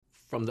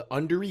From the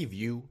Under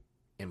Review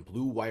and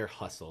Blue Wire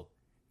Hustle,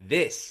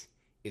 this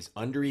is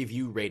Under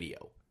Review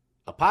Radio,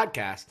 a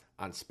podcast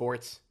on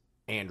sports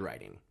and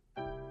writing.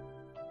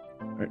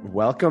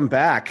 Welcome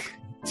back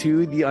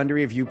to the Under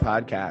Review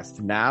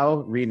podcast, now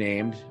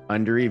renamed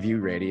Under Review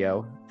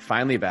Radio.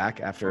 Finally back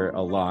after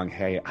a long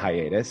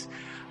hiatus,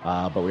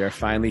 but we are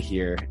finally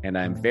here, and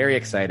I'm very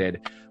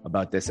excited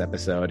about this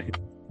episode.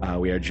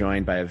 We are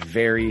joined by a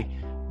very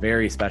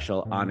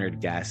special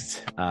honored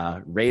guest,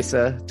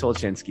 Raisa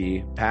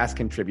Tulchinsky, past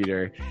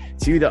contributor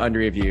to the Under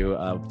Review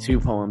of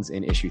two poems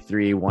in issue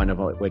 3, one of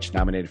which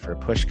nominated for a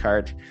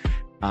Pushcart.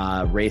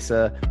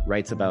 Raisa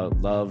writes about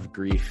love,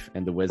 grief,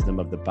 and the wisdom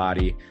of the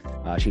body.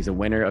 She's a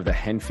winner of the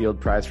Henfield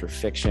Prize for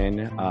Fiction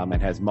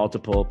and has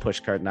multiple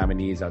Pushcart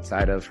nominees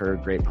outside of her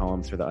great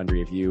poems for the Under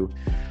Review.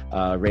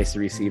 Raisa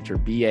received her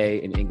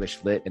BA in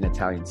English Lit and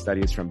Italian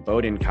Studies from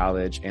Bowdoin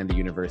College and the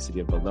University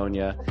of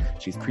Bologna.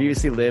 She's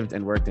previously lived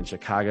and worked in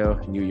Chicago,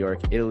 New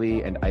York,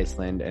 Italy, and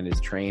Iceland, and is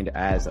trained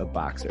as a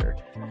boxer.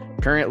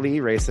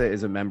 Currently, Raisa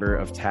is a member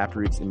of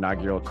Taproot's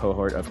inaugural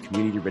cohort of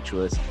community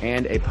ritualists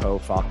and a Poe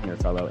Faulkner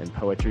Fellow in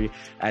Poetry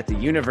at the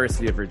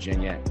University of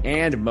Virginia,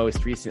 and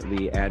most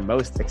recently and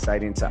most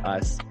exciting to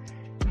us,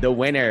 the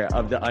winner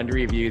of the Under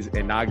Review's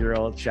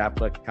inaugural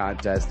chapbook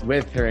contest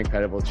with her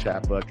incredible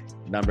chapbook,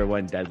 Number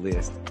One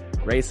Deadliest.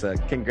 Raisa,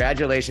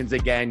 congratulations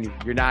again.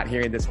 You're not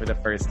hearing this for the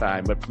first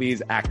time, but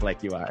please act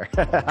like you are.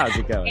 How's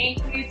it going?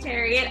 Thank you,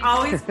 Terry. It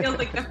always feels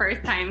like the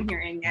first time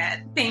hearing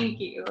it. Thank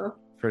you.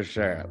 For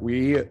sure.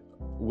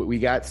 We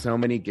got so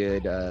many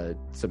good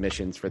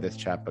submissions for this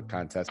chapbook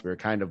contest. We were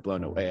kind of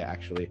blown away,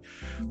 actually.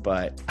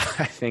 But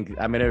I think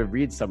I'm going to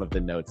read some of the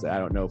notes. I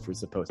don't know if we're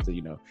supposed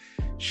to,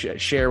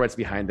 share what's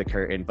behind the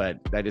curtain, but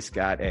I just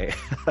got a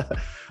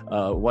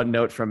one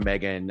note from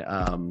Megan,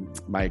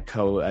 my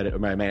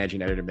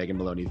managing editor, Megan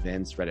Maloney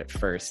Vince, read it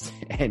first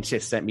and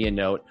just sent me a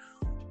note.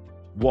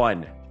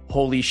 1,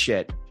 holy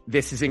shit.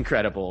 This is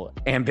incredible,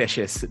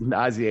 ambitious,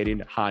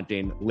 nauseating,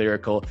 haunting,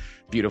 lyrical,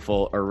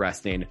 beautiful,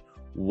 arresting.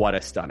 What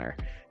a stunner.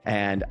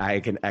 And I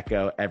can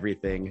echo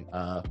everything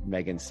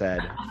Megan said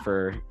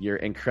for your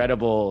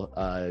incredible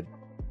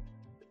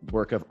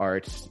work of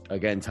art,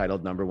 again,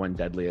 titled Number One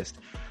Deadliest.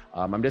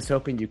 I'm just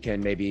hoping you can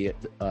maybe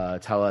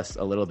tell us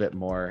a little bit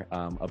more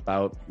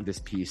about this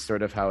piece,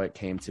 sort of how it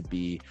came to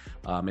be,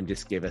 and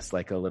just give us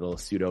like a little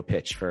pseudo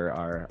pitch for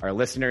our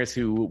listeners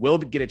who will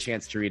get a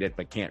chance to read it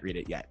but can't read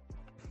it yet.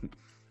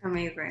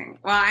 Amazing.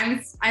 Well,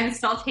 I'm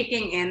still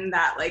taking in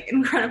that like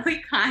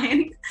incredibly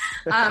kind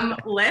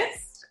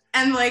list,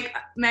 and like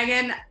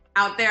Megan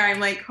out there, I'm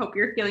like, hope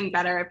you're feeling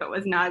better if it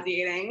was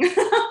nauseating.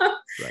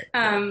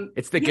 Right.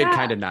 It's the good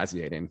kind of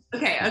nauseating.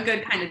 Okay, a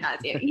good kind of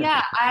nauseating.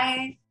 Yeah,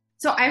 I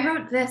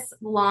wrote this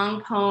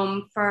long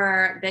poem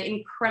for the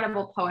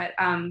incredible poet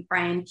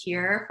Brian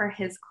Keir for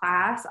his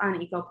class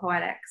on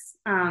eco-poetics.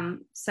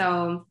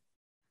 So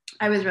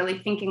I was really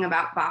thinking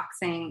about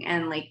boxing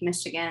and Lake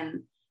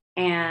Michigan,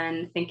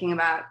 and thinking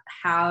about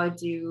how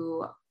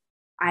do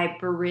I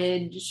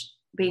bridge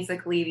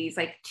basically these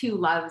like two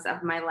loves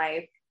of my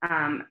life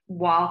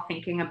while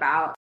thinking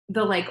about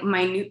the like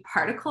minute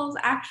particles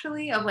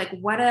actually of like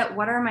what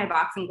are my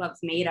boxing gloves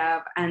made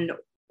of, and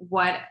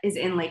what is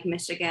in Lake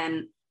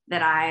Michigan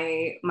that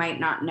I might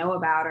not know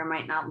about or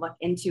might not look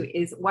into,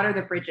 is what are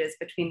the bridges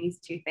between these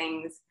two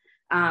things.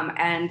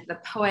 And the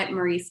poet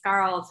Marie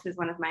Scarles, who's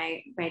one of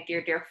my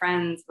dear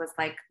friends, was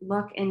like,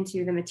 look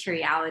into the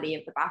materiality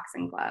of the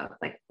boxing glove.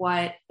 Like,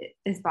 what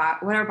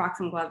are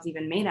boxing gloves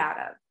even made out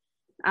of?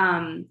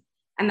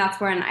 And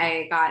that's when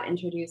I got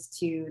introduced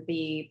to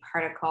the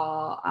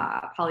particle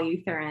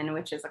polyurethane,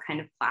 which is a kind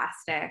of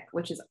plastic,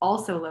 which is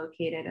also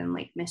located in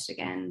Lake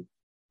Michigan.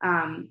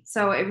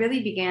 So it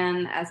really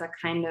began as a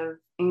kind of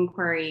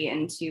inquiry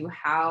into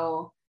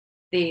how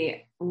the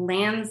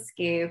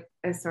landscape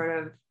is sort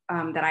of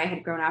that I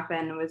had grown up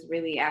in was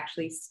really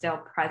actually still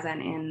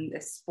present in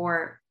this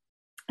sport.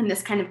 And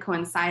this kind of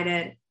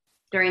coincided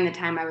during the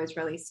time I was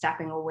really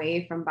stepping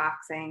away from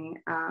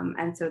boxing.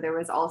 And so there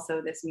was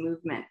also this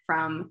movement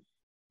from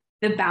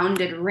the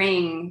bounded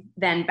ring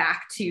then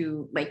back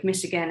to Lake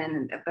Michigan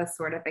and the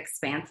sort of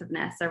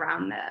expansiveness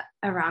around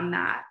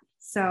that.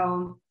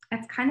 So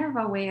it's kind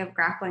of a way of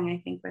grappling, I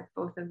think, with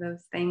both of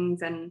those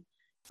things. And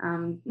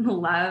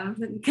love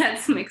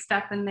gets mixed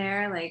up in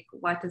there. Like,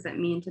 what does it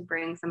mean to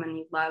bring someone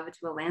you love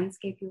to a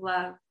landscape you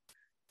love?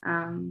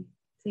 So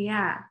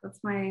yeah, that's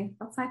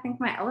I think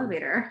my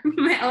elevator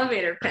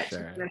pitch.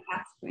 Sure.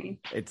 Asked me.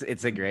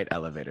 It's a great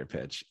elevator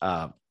pitch.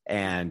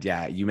 And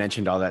yeah, you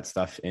mentioned all that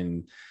stuff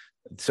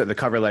so the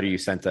cover letter you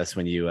sent us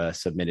when you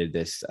submitted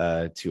this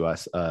to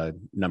us a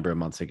number of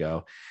months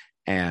ago,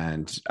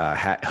 and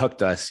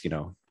hooked us,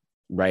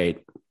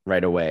 right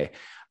away.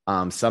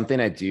 Something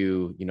I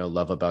do,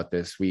 love about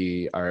this,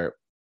 our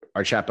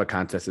chapbook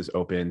contest is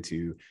open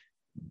to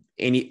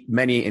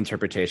many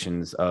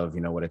interpretations of,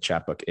 what a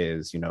chapbook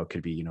is. It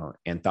could be,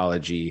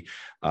 anthology,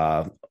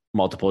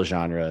 multiple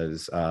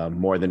genres,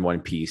 more than one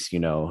piece,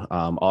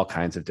 all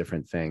kinds of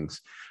different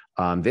things.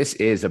 This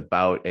is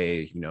about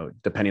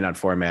depending on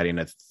formatting,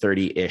 a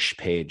 30-ish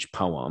page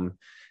poem.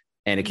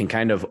 and it can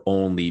kind of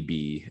only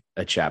be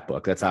a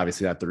chapbook. That's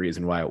obviously not the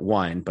reason why it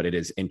won, but it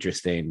is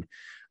interesting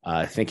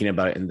thinking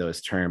about it in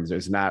those terms.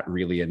 There's not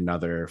really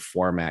another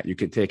format. You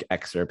could take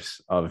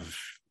excerpts of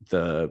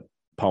the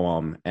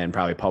poem and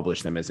probably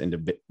publish them as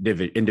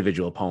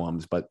individual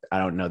poems, but I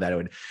don't know that it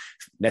would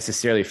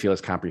necessarily feel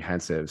as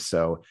comprehensive.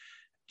 So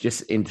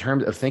just in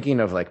terms of thinking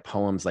of like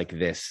poems like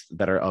this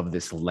that are of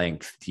this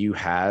length, do you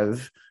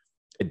have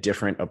a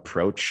different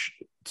approach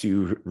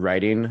to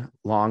writing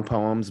long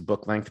poems,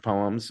 book length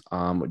poems?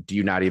 Do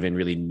you not even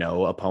really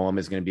know a poem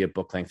is going to be a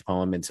book length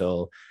poem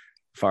until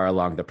far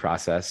along the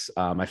process?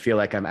 I feel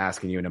like I'm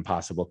asking you an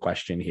impossible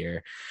question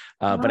here,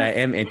 but I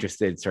am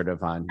interested sort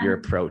of on your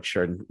approach,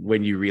 or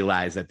when you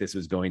realize that this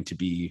was going to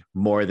be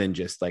more than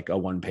just like a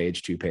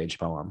 1-page, 2-page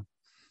poem.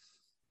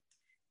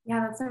 Yeah,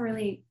 that's a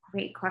really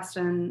great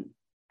question.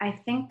 I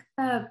think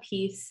the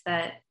piece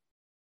that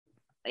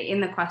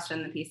in the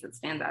question, the piece that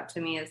stands out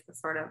to me is the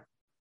sort of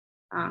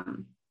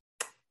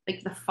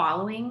like the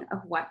following of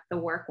what the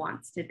work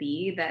wants to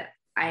be, that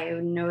I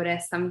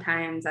notice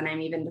sometimes, and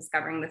I'm even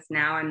discovering this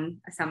now and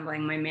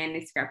assembling my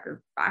manuscript of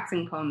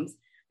boxing poems,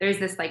 there's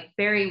this like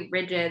very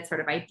rigid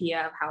sort of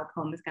idea of how a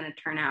poem is going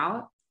to turn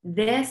out.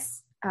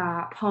 This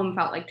poem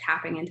felt like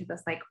tapping into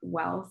this like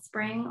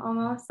wellspring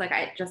almost, like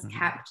it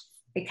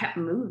kept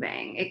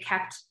moving, it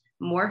kept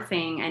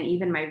morphing. And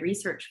even my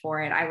research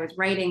for it, I was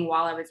writing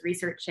while I was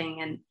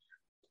researching, and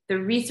the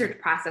research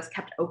process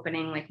kept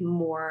opening like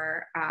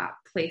more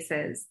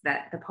places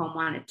that the poem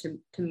wanted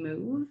to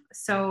move.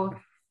 So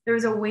there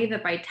was a way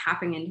that by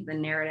tapping into the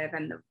narrative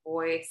and the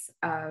voice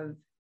of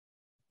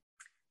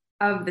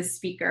the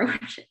speaker,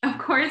 which of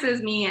course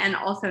is me and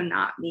also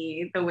not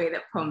me, the way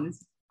that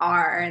poems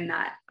are in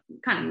that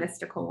kind of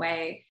mystical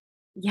way.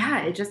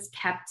 Yeah, it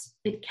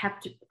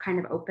kept kind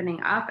of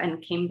opening up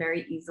and came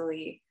very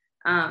easily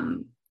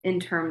in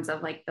terms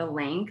of like the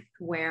length,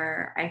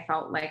 where I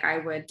felt like I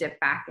would dip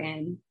back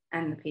in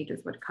and the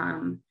pages would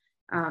come.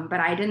 But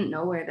I didn't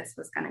know where this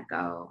was going to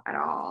go at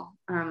all.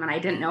 And I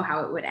didn't know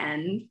how it would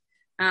end.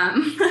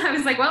 I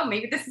was like, well,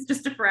 maybe this is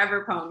just a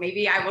forever poem.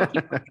 Maybe I will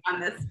keep working on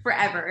this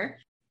forever.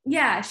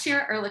 Yeah,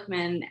 Shira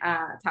Ehrlichman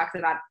talks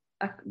about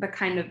the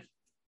kind of,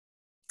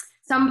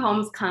 some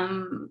poems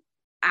come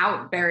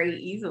out very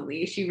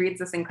easily. She reads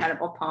this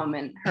incredible poem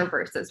in her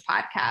Verses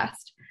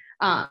podcast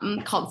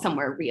called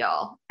Somewhere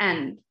Real.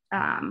 And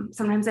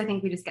sometimes I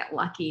think we just get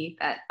lucky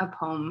that a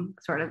poem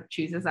sort of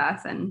chooses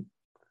us and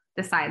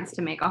decides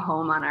to make a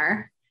home on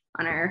our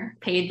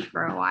page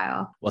for a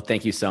while. Well,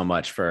 thank you so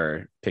much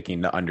for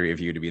picking the Under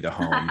Review to be the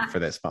home for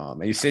this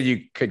poem. And you said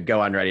you could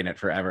go on writing it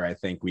forever. I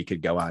think we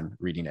could go on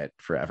reading it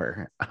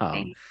forever.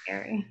 Thanks,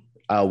 Gary.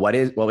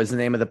 What was the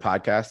name of the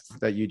podcast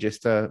that you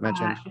just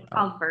mentioned? It's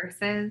called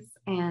Verses,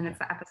 and it's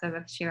an episode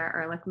with Shira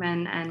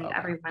Ehrlichman, and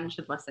everyone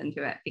should listen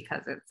to it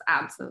because it's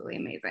absolutely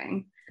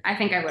amazing. I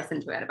think I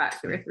listened to it about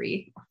 2 or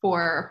 3,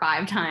 4 or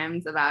 5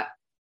 times about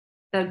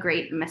the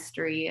great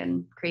mystery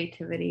and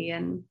creativity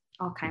and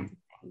all kinds of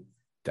things.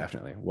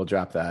 Definitely. We'll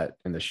drop that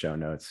in the show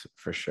notes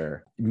for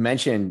sure. You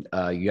mentioned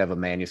you have a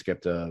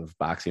manuscript of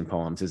boxing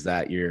poems. Is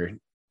that your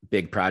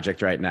big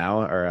project right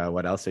now, or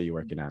what else are you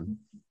working on?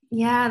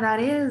 Yeah, that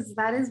is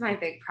my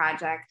big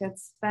project.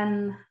 It's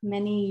been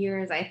many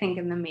years, I think,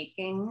 in the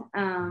making.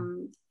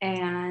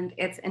 And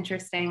it's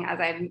interesting as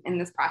I'm in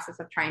this process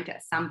of trying to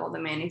assemble the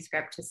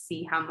manuscript to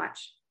see how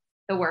much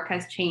the work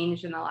has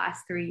changed in the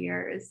last 3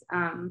 years.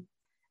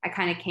 I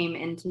kind of came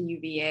into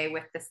UVA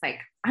with this, like,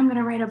 I'm going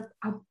to write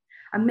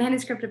a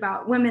manuscript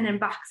about women and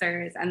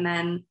boxers. And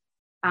then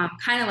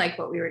kind of like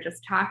what we were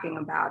just talking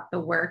about, the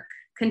work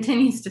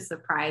continues to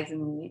surprise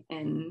me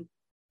in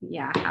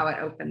how it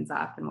opens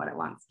up and what it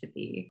wants to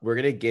be. We're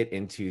going to get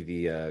into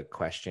the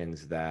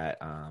questions that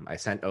I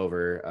sent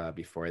over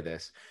before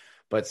this,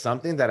 but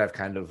something that I've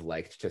kind of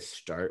liked to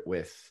start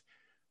with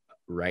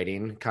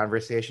writing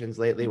conversations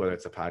lately, whether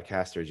it's a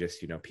podcast or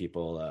just,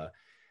 people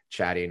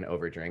chatting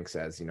over drinks,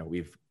 as,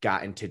 we've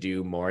gotten to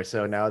do more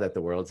so now that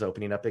the world's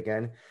opening up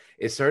again,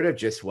 is sort of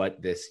just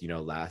what this,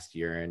 last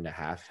year and a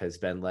half has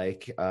been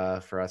like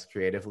for us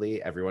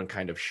creatively. Everyone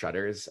kind of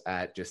shudders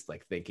at just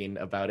like thinking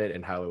about it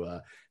and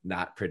how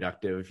not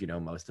productive,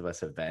 most of us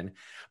have been.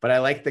 But I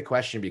like the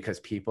question because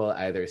people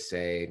either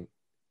say,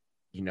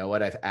 you know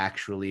what, I've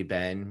actually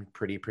been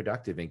pretty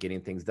productive in getting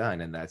things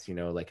done. And that's,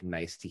 like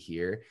nice to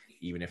hear,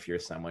 even if you're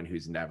someone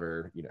who's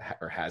never,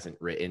 or hasn't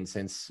written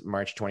since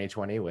March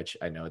 2020, which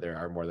I know there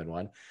are more than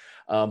one.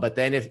 But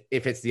then if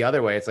it's the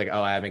other way, it's like,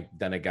 oh, I haven't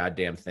done a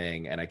goddamn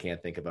thing and I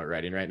can't think about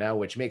writing right now,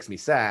 which makes me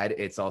sad.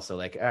 It's also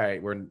like, all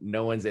right,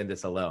 no one's in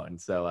this alone.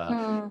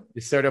 So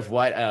it's sort of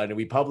what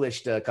we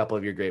published a couple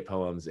of your great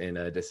poems in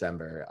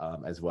December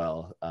as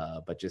well.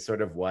 But just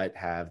sort of what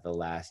have the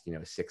last,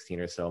 16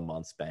 or so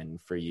months been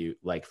for you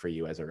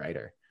as a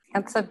writer?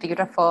 That's a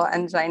beautiful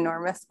and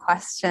ginormous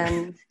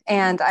question.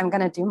 And I'm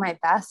going to do my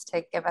best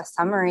to give a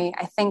summary.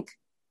 I think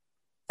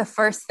the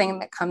first thing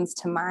that comes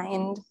to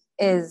mind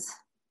is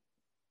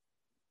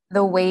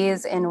the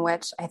ways in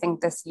which I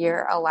think this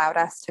year allowed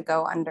us to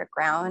go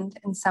underground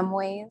in some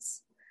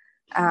ways.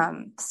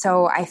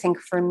 So I think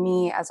for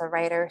me as a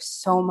writer,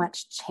 so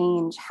much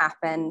change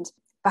happened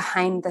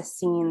behind the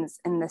scenes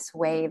in this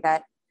way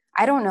that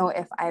I don't know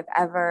if I've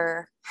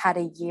ever had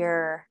a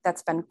year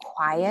that's been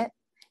quiet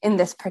in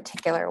this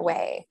particular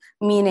way,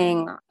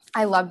 meaning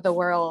I love the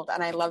world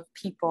and I love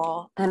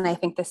people. And I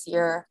think this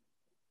year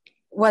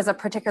was a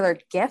particular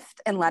gift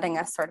in letting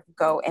us sort of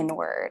go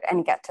inward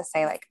and get to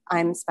say, like,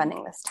 I'm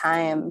spending this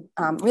time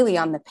really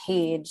on the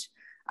page.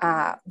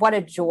 What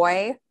a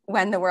joy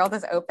when the world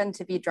is open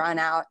to be drawn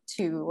out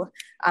to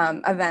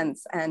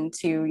events and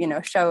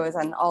to, shows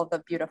and all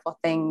the beautiful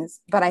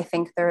things. But I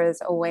think there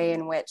is a way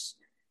in which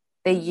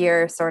the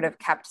year sort of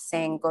kept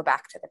saying, go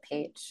back to the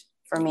page.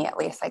 For me, at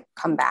least, like,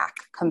 come back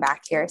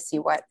here, see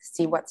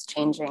what's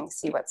changing,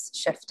 see what's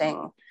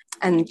shifting,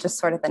 and just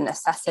sort of the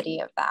necessity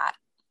of that.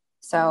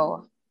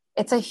 So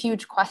it's a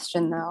huge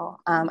question, though.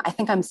 I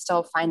think I'm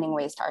still finding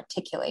ways to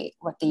articulate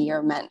what the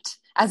year meant,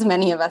 as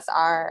many of us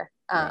are.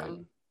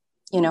 Right.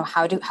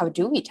 How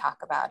do we talk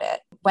about it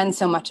when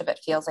so much of it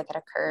feels like it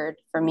occurred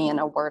for me in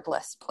a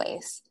wordless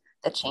place,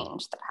 the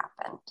change that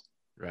happened.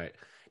 Right.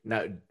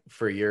 Now,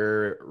 for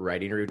your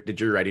did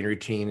your writing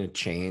routine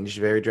change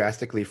very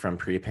drastically from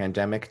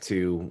pre-pandemic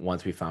to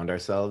once we found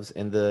ourselves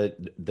in the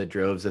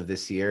droves of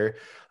this year?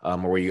 Or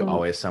were you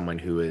always someone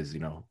who is,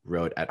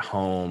 wrote at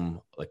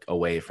home, like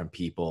away from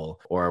people?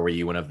 Or were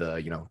you one of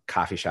the,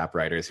 coffee shop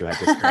writers who had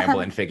to scramble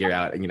and figure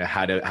out,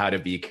 how to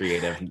be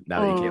creative now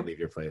that you can't leave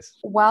your place?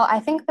 Well, I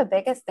think the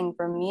biggest thing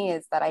for me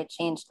is that I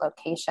changed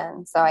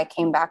location. So I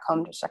came back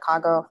home to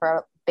Chicago for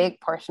a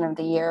big portion of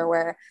the year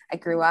where I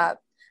grew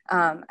up.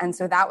 And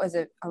so that was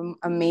an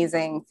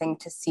amazing thing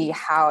to see,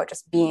 how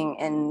just being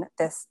in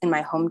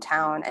my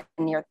hometown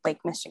near Lake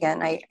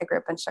Michigan, I grew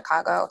up in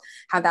Chicago,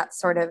 how that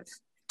sort of,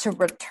 to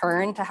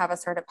return to have a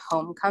sort of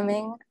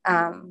homecoming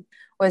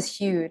was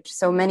huge.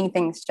 So many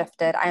things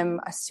shifted. I'm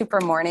a super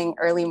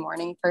early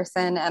morning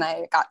person, and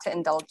I got to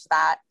indulge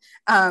that.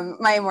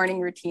 My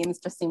morning routines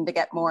just seem to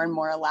get more and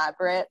more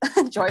elaborate,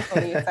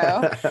 joyfully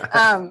so.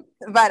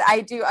 But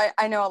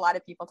I know a lot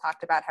of people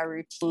talked about how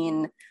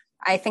routine,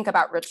 I think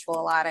about ritual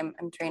a lot. I'm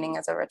training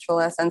as a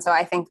ritualist. And so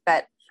I think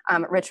that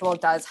ritual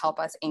does help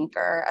us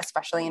anchor,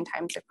 especially in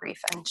times of grief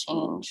and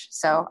change.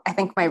 So I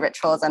think my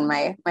rituals and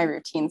my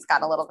routines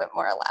got a little bit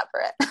more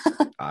elaborate.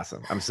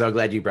 Awesome. I'm so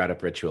glad you brought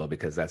up ritual,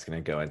 because that's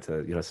going to go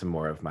into, some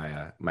more of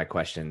my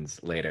questions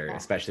later,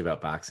 especially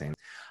about boxing.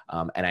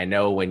 And I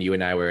know when you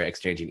and I were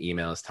exchanging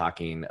emails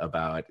talking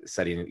about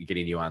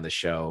getting you on the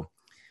show,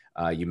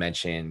 you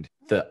mentioned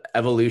the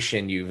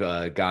evolution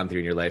you've gone through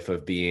in your life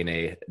of being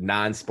a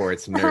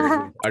non-sports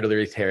nerd,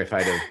 utterly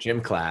terrified of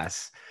gym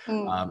class.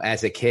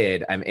 As a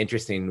kid, I'm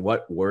interested in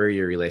what was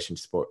your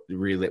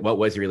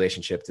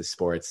relationship to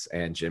sports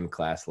and gym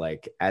class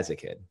like as a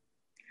kid?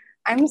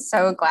 I'm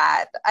so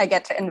glad I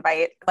get to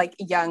invite like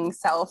young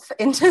self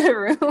into the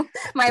room.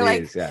 My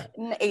 8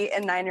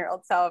 and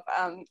 9-year-old self.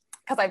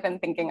 Because I've been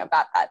thinking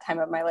about that time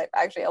of my life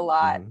actually a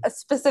lot,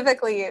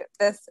 specifically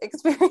this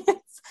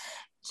experience.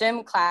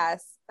 Gym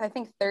class, I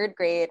think 3rd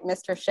grade,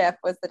 Mr. Schiff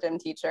was the gym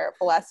teacher,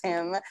 bless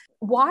him,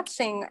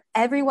 watching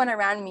everyone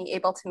around me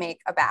able to make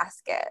a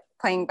basket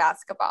playing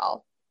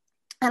basketball.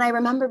 And I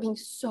remember being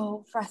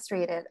so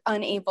frustrated,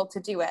 unable to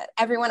do it.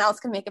 Everyone else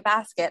could make a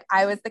basket.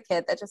 I was the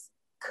kid that just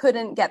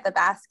couldn't get the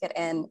basket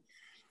in.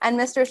 And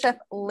Mr. Schiff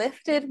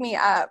lifted me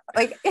up,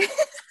 like,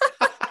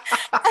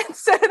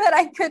 so that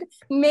I could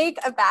make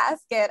a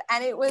basket.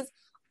 And it was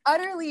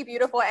utterly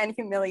beautiful and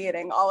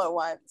humiliating all at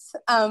once.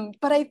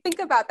 But I think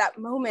about that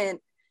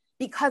moment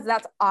because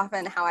that's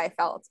often how I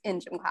felt in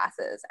gym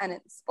classes and in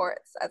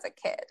sports as a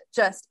kid.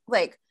 Just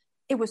like,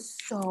 it was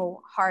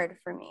so hard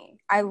for me.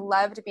 I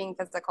loved being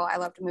physical. I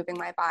loved moving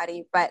my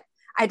body, but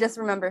I just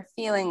remember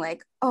feeling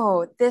like,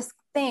 oh, this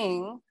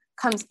thing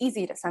comes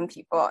easy to some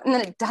people, and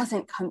then it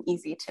doesn't come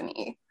easy to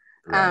me.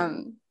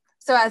 Right.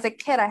 So as a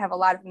kid, I have a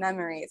lot of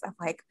memories of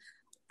like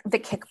the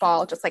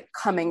kickball just like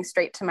coming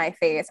straight to my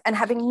face and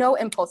having no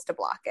impulse to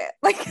block it.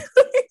 Like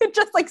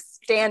just like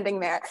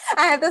standing there.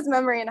 I have this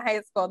memory in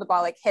high school, the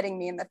ball like hitting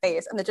me in the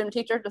face and the gym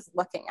teacher just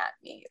looking at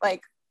me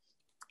like,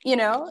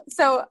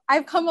 so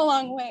I've come a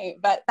long way,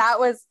 but that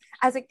was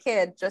as a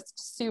kid,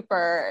 just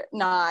super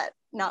not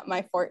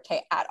my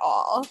forte at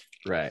all.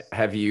 Right.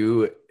 Have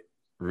you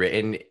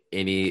written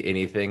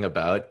anything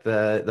about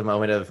the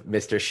moment of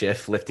Mr.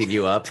 Schiff lifting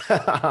you up?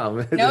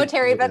 No,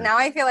 Terry, but now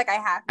I feel like I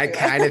have to. I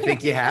kind of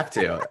think you have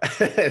to.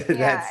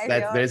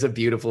 There's a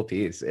beautiful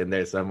piece in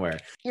there somewhere.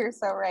 You're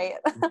so right.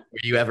 Were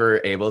you ever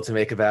able to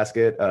make a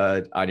basket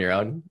on your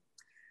own?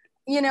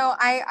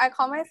 I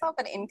call myself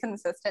an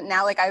inconsistent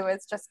now. Like I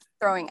was just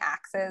throwing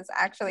axes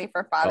actually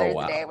for Father's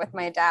Day with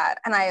my dad.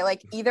 And I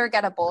like either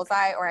get a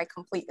bullseye or I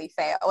completely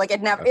fail. Like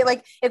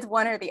it's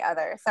one or the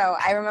other. So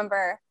I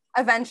remember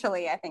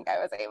eventually I think I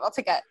was able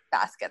to get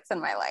baskets in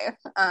my life.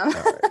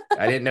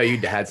 I didn't know you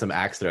had some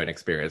axe throwing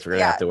experience. We're going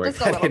to have to work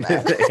that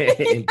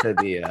into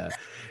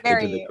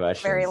the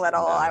questions. Very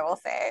little, I will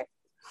say.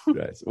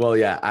 Nice. Well,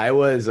 yeah, I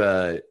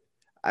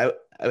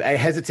I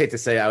hesitate to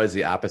say I was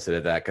the opposite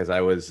of that, because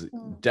I was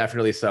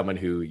definitely someone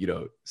who,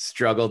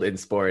 struggled in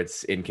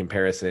sports in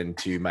comparison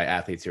to my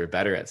athletes who are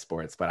better at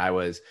sports. But I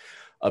was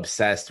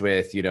obsessed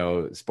with,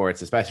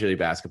 sports, especially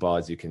basketball,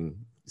 as you can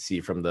see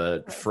from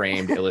the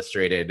framed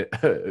illustrated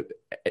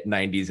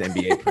 90s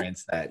NBA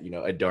prints that,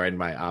 adorn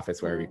my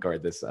office where I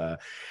record this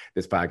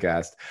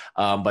podcast.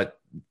 But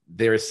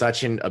there is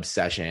such an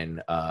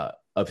obsession,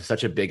 of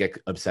such a big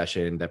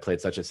obsession that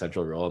played such a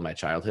central role in my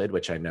childhood,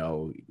 which I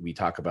know we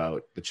talk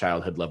about the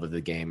childhood love of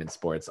the game and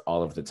sports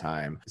all of the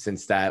time.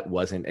 Since that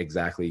wasn't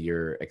exactly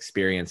your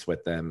experience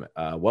with them,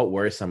 what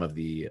were some of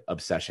the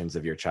obsessions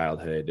of your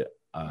childhood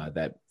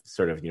that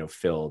sort of,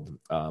 filled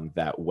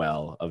that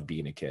well of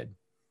being a kid?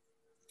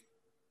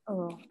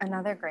 Oh,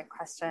 another great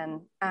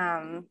question.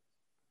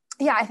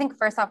 I think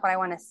first off, what I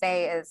want to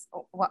say is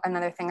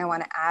another thing I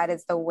want to add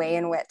is the way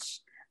in which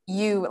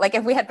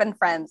if we had been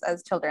friends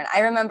as children,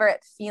 I remember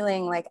it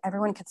feeling like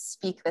everyone could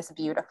speak this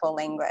beautiful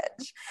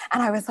language.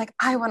 And I was like,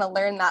 I want to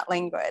learn that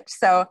language.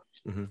 So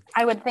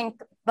I would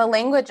think the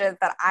languages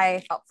that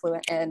I felt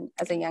fluent in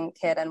as a young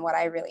kid, and what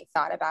I really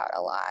thought about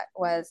a lot,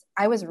 was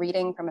I was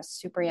reading from a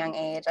super young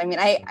age. I mean,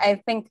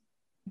 I think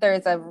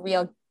there's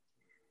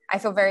I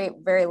feel very,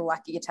 very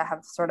lucky to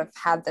have sort of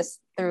had this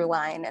through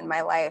line in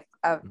my life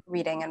of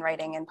reading and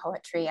writing and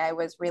poetry. I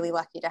was really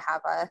lucky to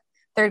have a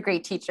third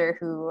grade teacher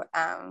who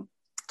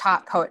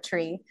taught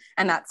poetry,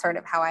 and that's sort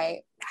of how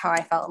I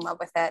fell in love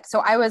with it. So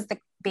I was the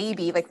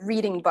baby, like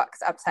reading books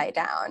upside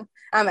down.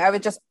 I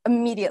was just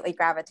immediately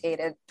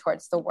gravitated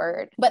towards the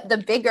word. But the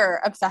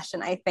bigger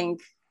obsession, I think,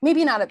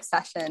 maybe not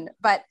obsession,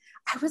 but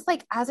I was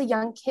like, as a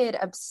young kid,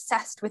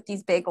 obsessed with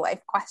these big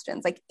life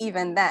questions. Like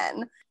even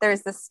then,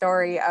 there's this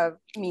story of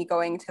me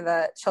going to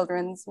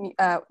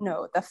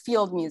the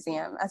Field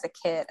Museum as a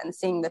kid and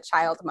seeing the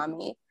child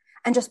mummy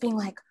and just being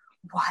like,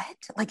 what?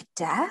 Like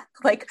death?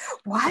 Like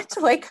what?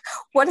 Like,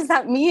 what does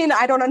that mean?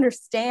 I don't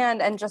understand.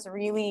 And just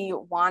really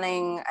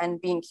wanting and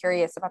being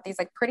curious about these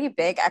like pretty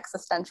big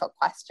existential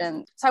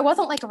questions. So I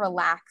wasn't like a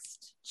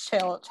relaxed,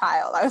 chill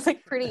child. I was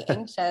like pretty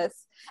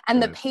anxious.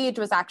 And the page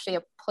was actually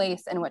a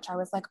place in which I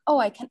was like, oh,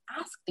 I can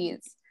ask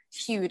these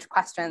huge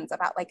questions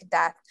about like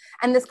death.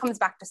 And this comes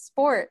back to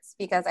sports,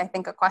 because I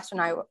think a question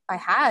I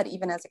had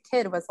even as a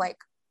kid was like,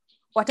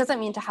 what does it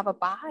mean to have a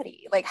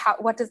body? Like,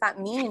 what does that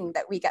mean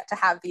that we get to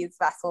have these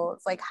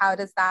vessels? Like,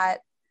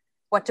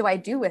 what do I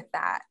do with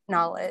that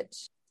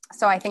knowledge?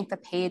 So I think the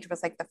page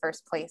was like the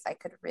first place I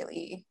could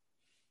really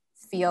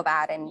feel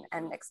that and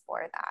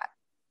explore that.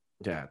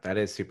 Yeah, that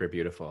is super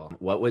beautiful.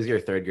 What was your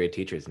third grade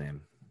teacher's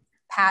name?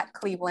 Pat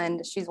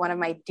Cleveland. She's one of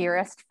my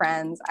dearest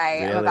friends. I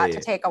am about to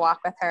take a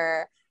walk with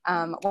her.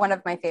 One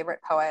of my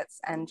favorite poets,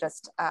 and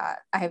just I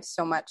have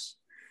so much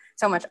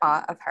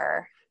awe of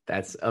her.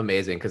 That's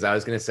amazing, because I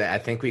was going to say, I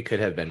think we could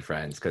have been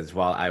friends, because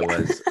while I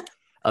was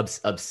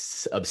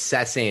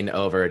obsessing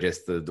over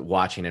just the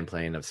watching and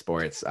playing of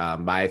sports,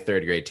 my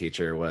third grade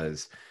teacher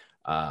was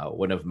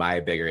one of my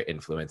bigger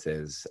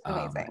influences,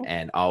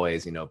 and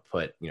always,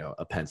 put,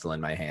 a pencil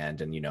in my hand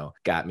and,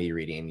 got me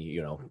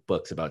reading,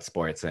 books about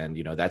sports. And,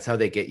 that's how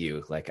they get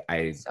you. Like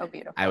so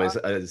beautiful. I was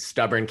a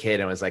stubborn kid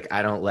and was like,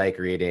 I don't like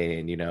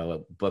reading,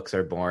 books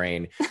are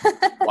boring,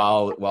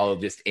 while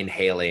just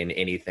inhaling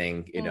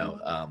anything,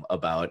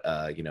 about,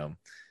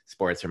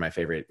 sports are my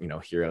favorite,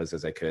 heroes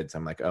as I could. So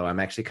I'm like, oh, I'm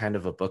actually kind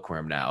of a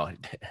bookworm now.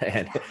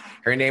 And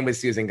her name was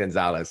Susan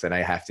Gonzalez. And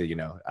I have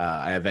to,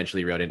 I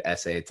eventually wrote an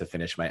essay to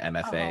finish my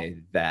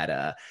MFA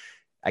that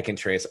I can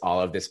trace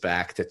all of this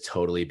back to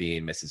totally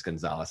being Mrs.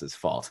 Gonzalez's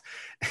fault.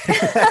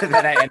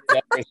 Then I ended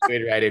up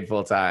pursuing writing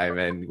full time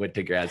and went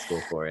to grad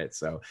school for it.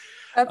 So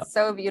that's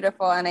so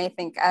beautiful. And I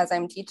think as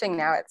I'm teaching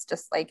now, it's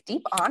just like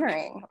deep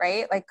honoring,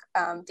 right? Like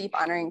deep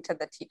honoring to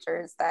the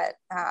teachers that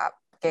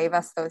gave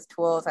us those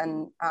tools.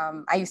 And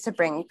I used to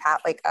bring Pat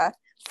like a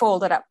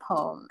folded up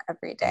poem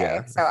every day.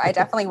 Yeah. So I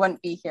definitely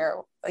wouldn't be here,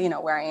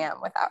 where I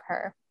am without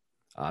her.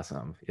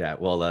 Awesome. Yeah.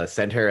 Well,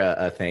 send her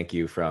a thank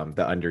you from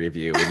the Under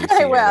Review when you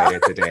see her later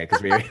today,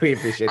 because we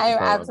appreciate the I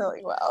poem.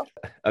 Absolutely will.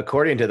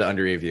 According to the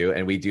Under Review,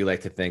 and we do like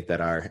to think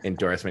that our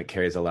endorsement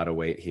carries a lot of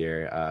weight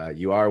here,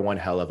 you are one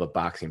hell of a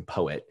boxing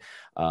poet.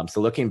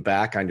 So looking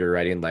back on your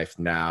writing life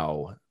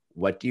now,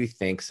 what do you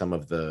think some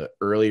of the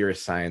earlier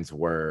signs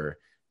were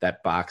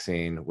that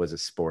boxing was a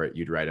sport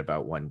you'd write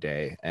about one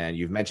day? And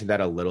you've mentioned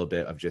that a little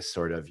bit, of just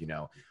sort of,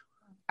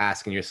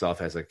 asking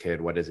yourself as a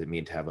kid, what does it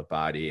mean to have a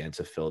body and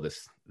to fill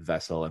this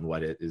vessel, and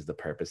what is the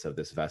purpose of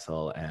this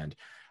vessel? And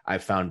I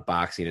found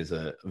boxing is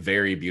a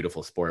very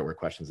beautiful sport where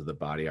questions of the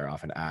body are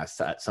often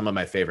asked. Some of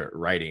my favorite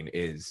writing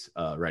is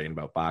writing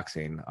about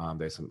boxing.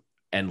 There's some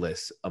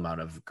endless amount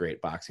of great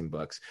boxing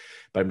books,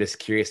 but I'm just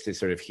curious to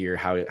sort of hear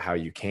how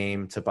you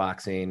came to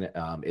boxing,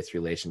 its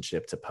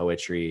relationship to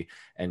poetry,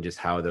 and just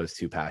how those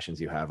two passions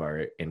you have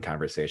are in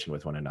conversation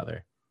with one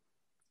another.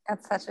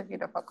 That's such a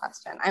beautiful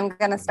question. I'm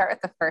going to start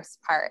with the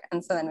first part.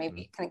 And so then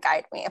maybe you can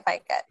guide me if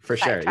I get for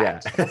sure. Yeah.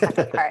 The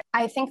second part.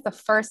 I think the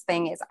first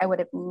thing is I would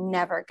have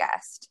never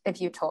guessed if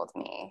you told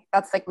me.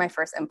 That's like my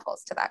first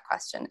impulse to that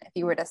question. If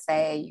you were to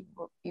say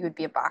you would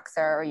be a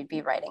boxer or you'd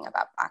be writing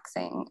about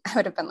boxing, I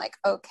would have been like,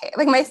 okay,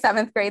 like my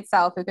 7th grade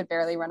self who could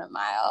barely run a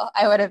mile.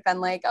 I would have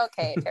been like,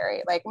 okay,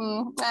 Terry, like,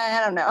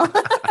 I don't know.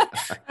 I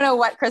don't know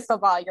what crystal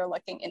ball you're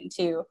looking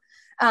into.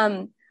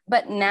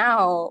 But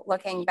now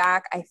looking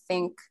back, I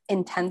think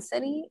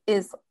intensity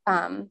is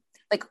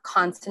like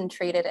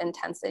concentrated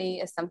intensity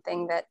is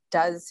something that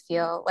does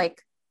feel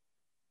like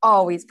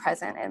always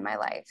present in my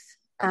life.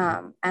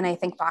 And I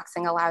think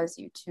boxing allows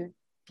you to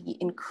be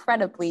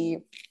incredibly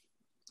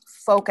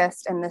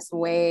focused in this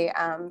way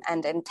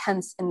and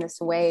intense in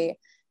this way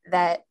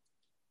that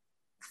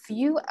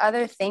few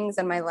other things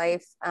in my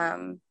life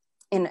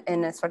in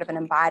a sort of an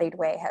embodied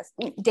way has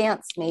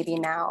dance maybe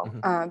now.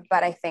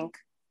 But I think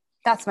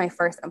that's my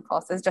first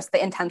impulse is just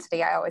the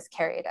intensity I always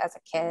carried as a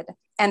kid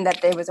and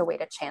that there was a way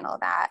to channel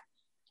that.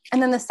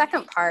 And then the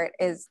second part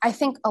is I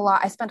spent a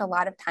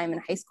lot of time in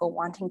high school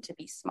wanting to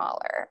be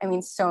smaller. I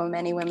mean, so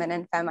many women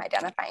and femme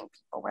identifying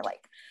people were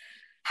like,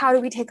 how do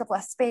we take up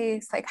less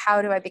space? Like,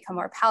 how do I become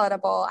more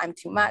palatable? I'm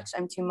too much.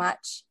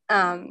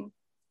 And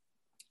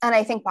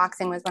I think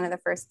boxing was one of the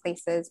first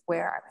places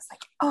where I was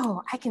like,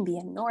 oh, I can be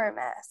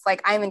enormous.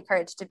 Like I'm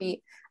encouraged to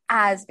be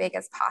as big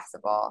as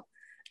possible.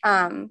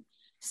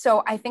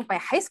 So I think my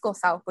high school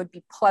self would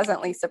be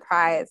pleasantly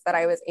surprised that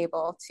I was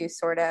able to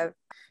sort of,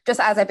 just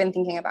as I've been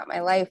thinking about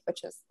my life,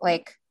 which is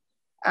like,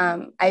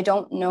 I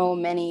don't know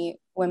many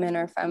women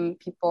or femme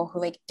people who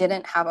like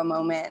didn't have a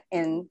moment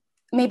in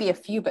maybe a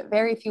few, but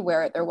very few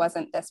where there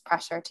wasn't this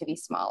pressure to be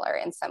smaller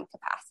in some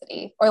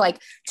capacity or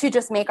like to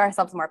just make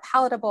ourselves more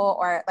palatable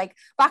or like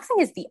boxing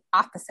is the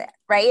opposite,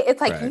 right?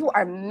 It's like you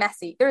are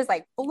messy. There's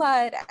like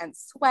blood and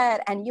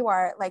sweat and you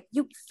are like,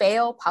 you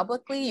fail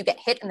publicly, you get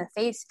hit in the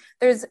face.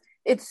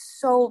 It's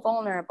so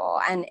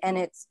vulnerable and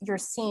you're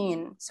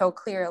seen so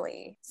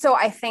clearly. So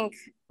I think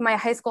my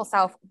high school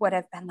self would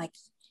have been like,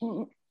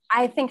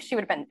 I think she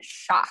would have been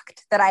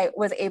shocked that I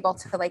was able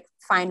to like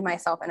find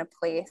myself in a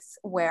place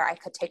where I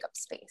could take up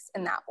space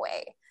in that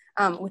way,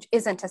 which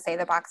isn't to say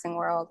the boxing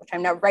world, which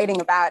I'm now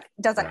writing about,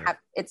 doesn't have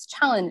its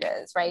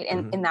challenges, right,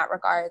 in that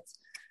regards.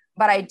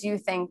 But I do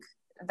think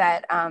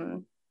that,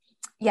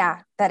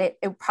 that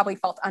it probably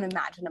felt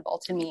unimaginable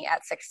to me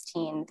at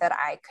 16 that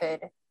I could,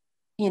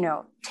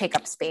 take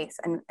up space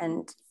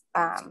and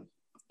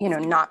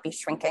not be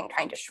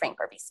trying to shrink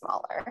or be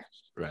smaller.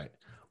 Right.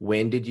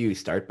 When did you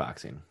start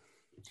boxing?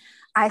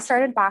 I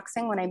started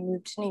boxing when I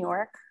moved to New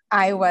York.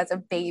 I was a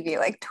baby,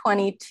 like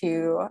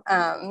 22.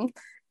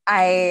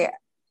 I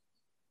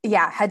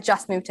had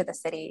just moved to the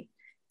city.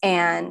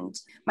 And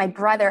my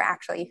brother,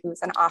 actually,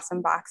 who's an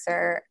awesome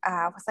boxer,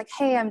 was like,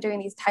 hey, I'm doing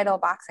these title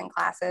boxing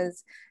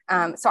classes.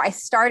 So I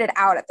started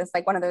out at this,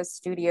 like one of those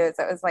studios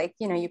that was like,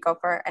 you go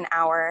for an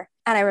hour.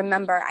 And I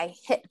remember I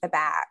hit the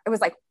bag. It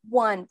was like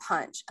one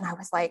punch. And I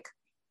was like,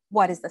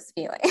 what is this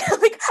feeling?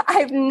 Like,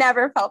 I've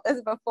never felt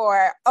this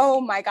before.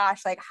 Oh my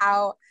gosh. Like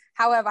how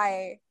have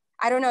I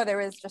don't know. There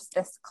was just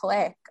this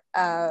click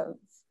of,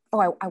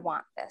 oh, I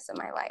want this in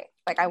my life.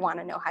 Like, I want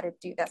to know how to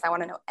do this. I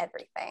want to know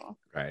everything.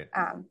 Right.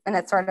 And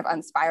it sort of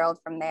unspiraled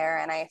from there.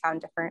 And I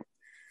found different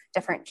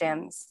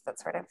gyms that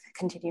sort of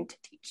continued to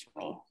teach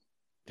me.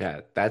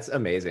 Yeah, that's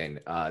amazing.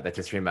 That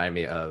just reminded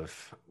me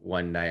of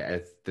one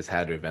night. This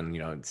had to have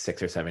been,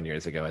 6 or 7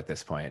 years ago at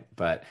this point.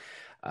 But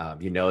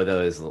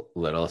those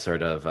little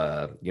sort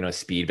of,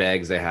 speed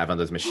bags they have on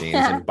those machines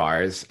and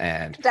bars.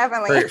 And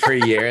definitely for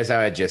years,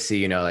 I would just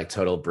see, like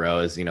total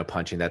bros,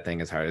 punching that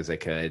thing as hard as they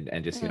could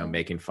and just,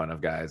 making fun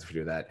of guys who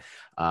do that.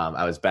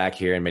 I was back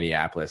here in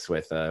Minneapolis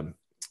with a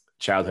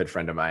childhood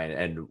friend of mine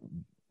and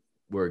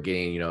we're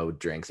getting,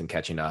 drinks and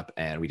catching up.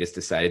 And we just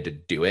decided to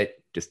do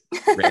it just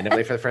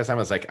randomly for the first time. I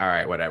was like, all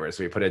right, whatever.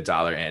 So we put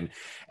 $1 in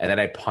and then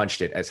I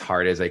punched it as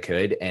hard as I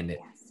could. And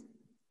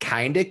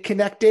kind of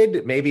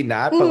connected, maybe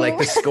not, but like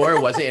the score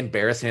wasn't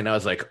embarrassing. And I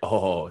was like,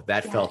 oh,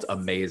 that felt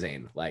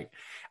amazing. Like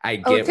I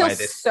get why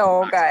this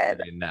so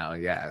good now.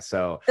 Yeah.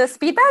 So the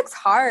speed bag's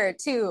hard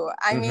too.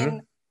 I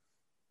mean,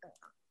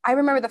 I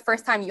remember the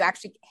first time you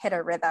actually hit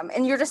a rhythm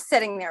and you're just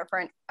sitting there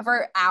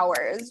for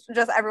hours,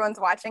 just everyone's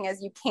watching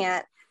as you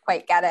can't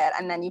quite get it.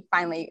 And then you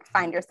finally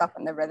find yourself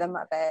in the rhythm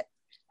of it.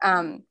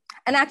 And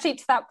actually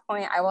to that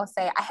point, I will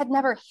say I had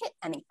never hit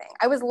anything.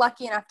 I was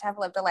lucky enough to have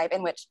lived a life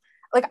in which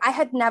like I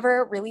had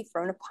never really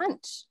thrown a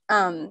punch.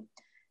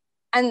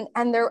 And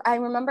I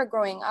remember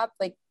growing up,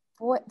 like,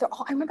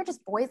 I remember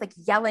just boys like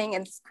yelling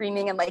and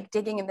screaming and like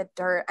digging in the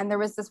dirt. And there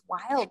was this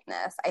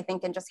wildness, I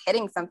think, in just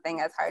hitting something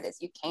as hard as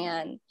you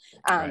can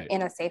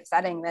in a safe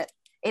setting that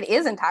it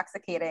is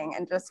intoxicating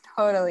and just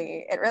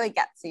totally, it really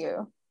gets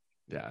you.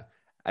 Yeah.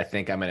 I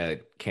think I'm going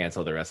to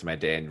cancel the rest of my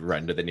day and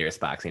run to the nearest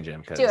boxing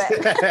gym. Do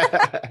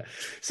it.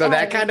 So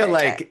that kind of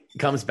like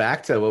comes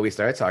back to what we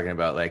started talking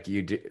about, like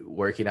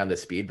working on the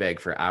speed bag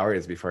for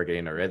hours before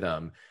getting a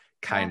rhythm,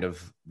 kind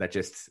of that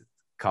just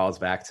calls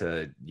back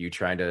to you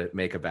trying to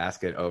make a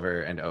basket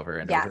over and over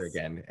and over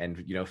again,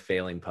 and, you know,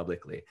 failing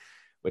publicly,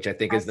 which I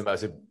think is the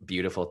most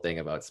beautiful thing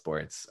about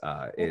sports.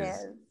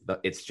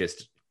 It's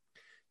just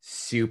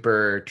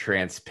super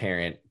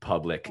transparent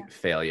public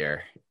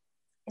failure.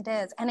 It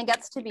is. And it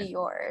gets to be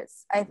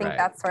yours. I think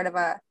that's sort of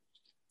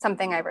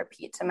something I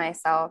repeat to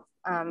myself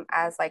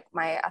as like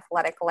my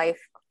athletic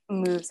life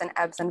moves and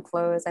ebbs and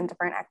flows, and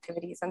different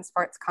activities and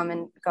sports come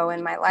and go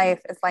in my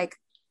life. It's like,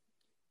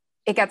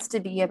 it gets to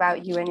be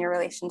about you and your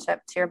relationship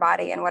to your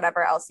body and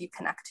whatever else you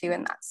connect to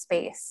in that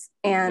space.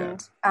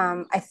 And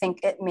I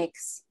think it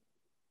makes,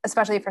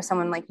 especially for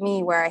someone like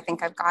me, where I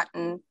think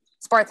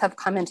sports have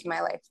come into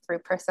my life through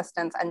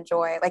persistence and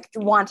joy, like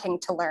wanting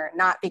to learn,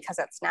 not because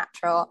it's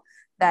natural,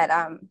 that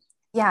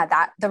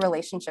that the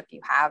relationship you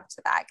have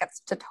to that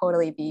gets to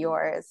totally be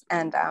yours.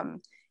 And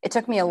it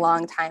took me a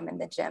long time in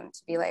the gym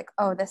to be like,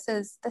 oh, this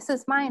is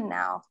mine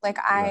now. Like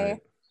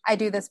I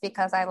do this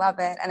because I love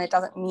it. And it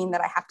doesn't mean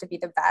that I have to be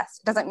the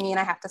best. It doesn't mean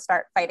I have to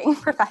start fighting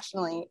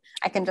professionally.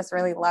 I can just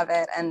really love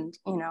it and,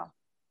 you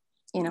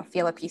know,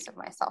 feel a piece of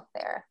myself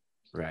there.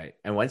 Right.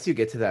 And once you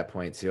get to that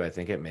point too, I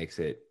think it makes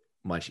it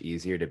much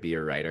easier to be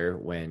a writer.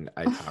 When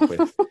I talk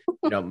with,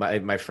 you know,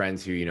 my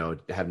friends who, you know,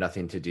 have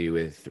nothing to do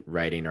with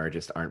writing or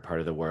just aren't part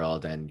of the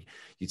world. And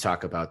you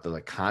talk about the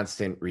like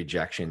constant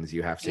rejections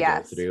you have to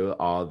go through,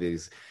 all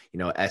these, you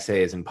know,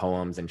 essays and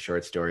poems and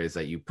short stories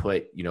that you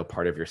put, you know,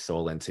 part of your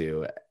soul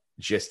into,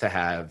 just to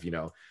have, you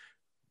know,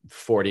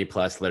 40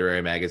 plus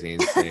literary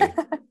magazines say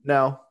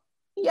no.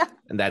 Yeah.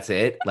 And that's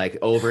it, like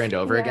over and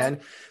over again.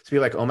 So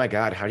you're like, oh my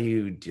God, how do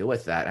you deal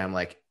with that? And I'm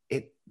like,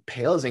 it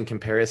pales in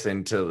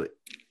comparison to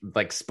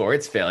like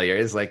sports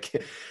failures. Like,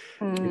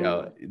 you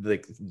know,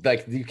 like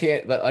you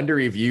can't, the under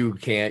review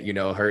can't, you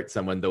know, hurt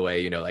someone the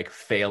way, you know, like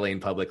failing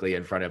publicly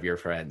in front of your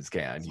friends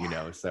can, you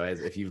know? So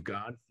if you've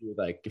gone through,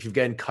 like, if you've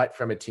gotten cut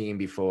from a team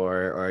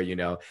before, or, you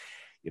know,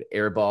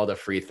 airballed a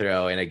free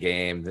throw in a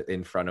game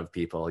in front of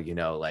people, you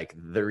know, like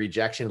the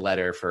rejection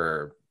letter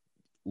for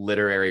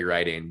literary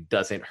writing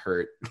doesn't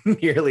hurt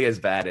nearly as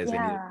bad as any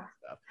of that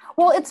stuff.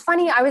 Well, it's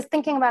funny. I was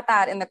thinking about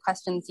that in the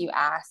questions you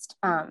asked,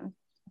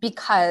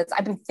 because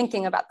I've been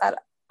thinking about that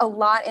a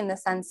lot, in the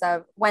sense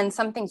of when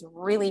something's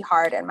really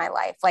hard in my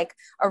life, like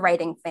a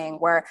writing thing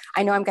where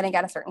I know I'm going to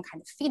get a certain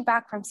kind of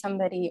feedback from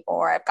somebody,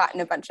 or I've gotten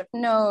a bunch of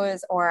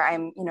no's, or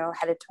I'm, you know,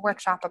 headed to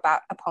workshop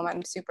about a poem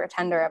I'm super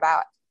tender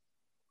about.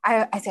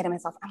 I say to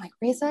myself, I'm like,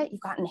 Reza,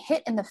 you've gotten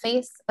hit in the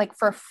face, like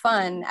for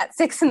fun at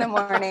 6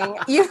 a.m.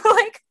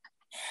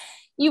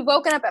 You've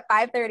woken up at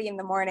 5:30 in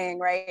the morning,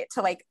 right?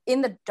 To like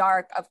in the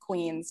dark of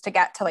Queens to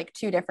get to like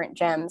 2 different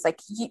gyms. Like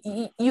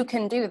you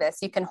can do this,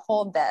 you can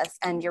hold this,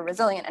 and you're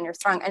resilient and you're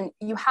strong. And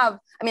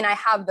I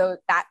have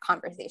that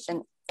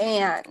conversation.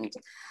 And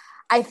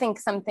I think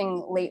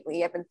something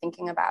lately I've been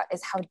thinking about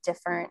is how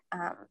different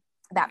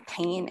that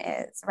pain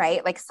is,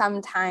 right? Like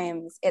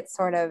sometimes it's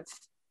sort of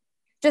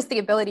just the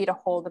ability to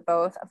hold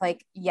both of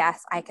like,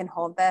 yes, I can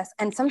hold this.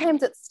 And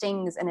sometimes it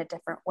stings in a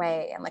different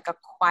way, and like a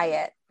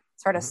quiet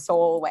sort of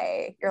soul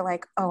way. You're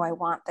like, oh, I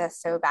want this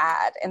so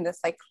bad in this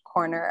like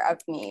corner of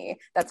me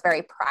that's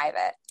very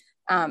private.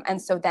 And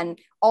so then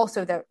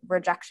also the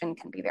rejection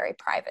can be very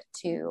private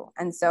too.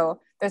 And so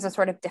there's a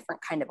sort of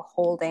different kind of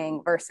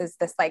holding versus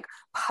this like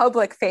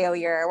public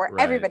failure where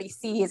everybody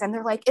sees and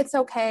they're like, it's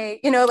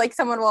okay. You know, like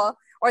someone will,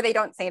 or they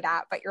don't say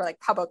that, but you're like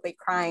publicly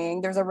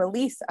crying. There's a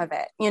release of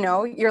it. You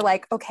know, you're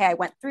like, okay, I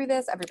went through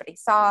this. Everybody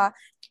saw,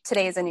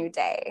 today's a new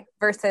day,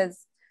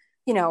 versus,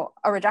 you know,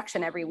 a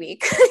rejection every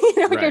week.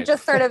 You know, you're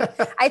just sort of,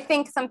 I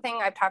think something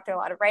I've talked to a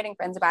lot of writing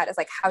friends about is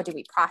like, how do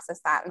we process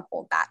that and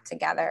hold that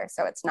together?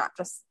 So it's not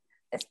just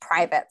this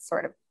private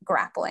sort of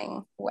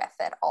grappling with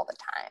it all the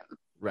time.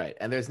 Right.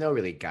 And there's no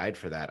really guide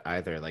for that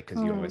either. Like,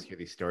 cause you always hear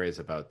these stories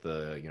about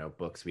the, you know,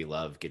 books we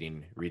love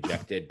getting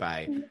rejected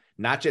by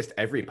not just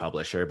every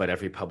publisher, but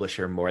every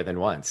publisher more than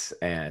once.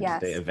 And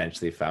they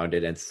eventually found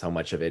it. And so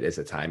much of it is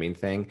a timing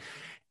thing.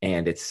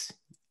 And it's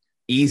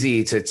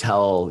easy to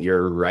tell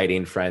your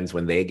writing friends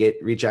when they get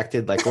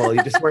rejected, like, well,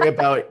 you just worry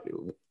about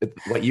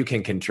what you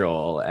can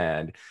control.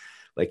 And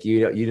like,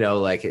 you know,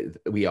 like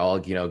we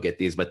all, you know, get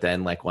these, but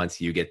then like, once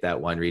you get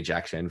that one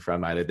rejection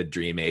from either the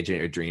dream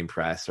agent or dream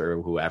press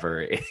or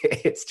whoever,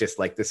 it's just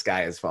like the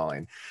sky is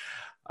falling.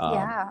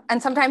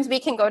 And sometimes we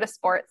can go to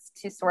sports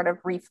to sort of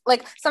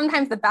like,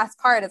 sometimes the best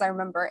part is I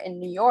remember in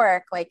New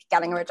York, like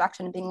getting a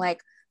rejection and being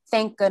like,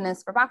 thank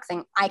goodness for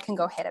boxing, I can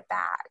go hit it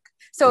back.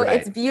 So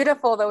it's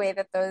beautiful the way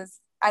that those,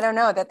 I don't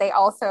know, that they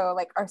also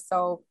like are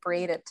so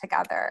braided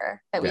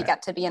together that we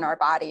get to be in our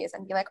bodies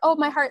and be like, oh,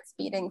 my heart's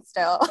beating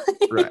still.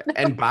 Right. Know?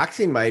 And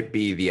boxing might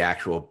be the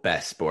actual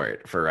best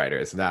sport for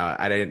writers. Now,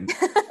 I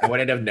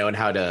wouldn't have known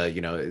how to,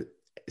 you know,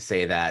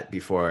 say that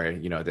before,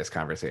 you know, this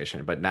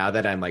conversation. But now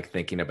that I'm like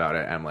thinking about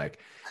it, I'm like,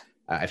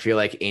 I feel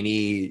like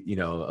any, you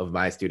know, of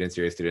my students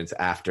or your students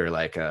after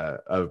like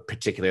a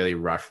particularly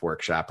rough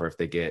workshop, or if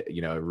they get,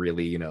 you know,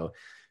 really, you know,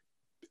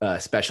 a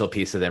special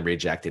piece of them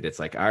rejected, it's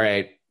like, all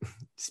right,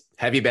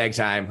 heavy bag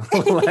time.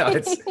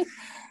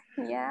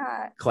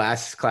 Yeah.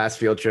 Class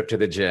field trip to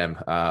the gym.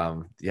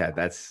 Yeah,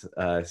 that's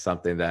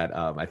something that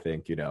I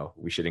think,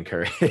 we should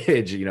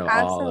encourage,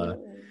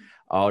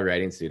 all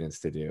writing students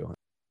to do.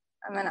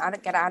 I mean, to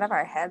get out of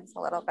our heads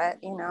a little bit,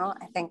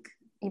 I think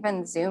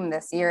even Zoom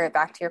this year,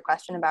 back to your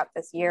question about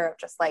this year of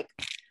just like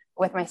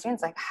with my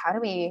students, like, how do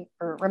we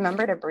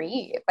remember to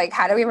breathe? Like,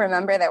 how do we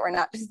remember that we're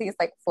not just these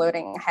like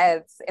floating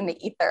heads in the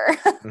ether?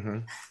 Mm-hmm.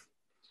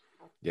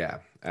 Yeah,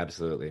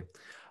 absolutely.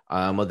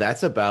 Well,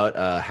 that's about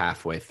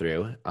halfway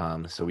through.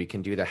 So we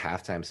can do the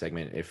halftime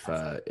segment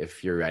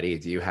if you're ready.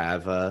 Do you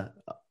have a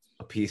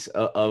piece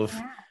of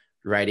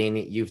writing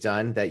you've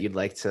done that you'd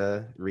like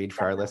to read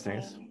for our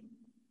listeners?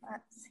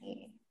 Let's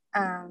see.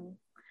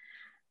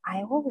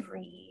 I will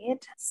read.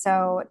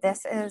 So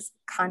this is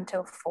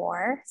Canto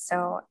 4.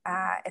 So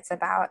it's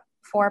about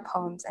 4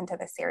 poems into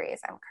the series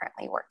I'm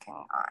currently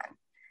working on.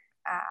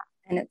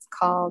 And it's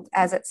called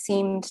As It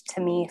Seemed to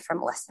Me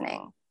from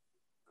Listening.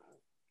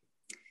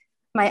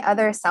 My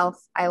other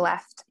self I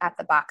left at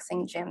the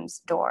boxing gym's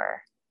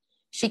door.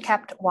 She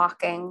kept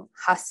walking,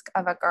 husk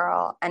of a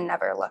girl, and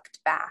never looked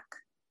back.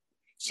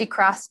 She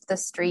crossed the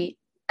street,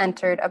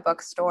 entered a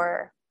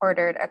bookstore,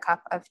 ordered a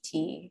cup of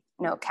tea,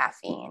 no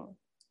caffeine.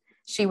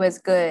 She was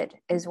good,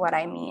 is what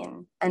I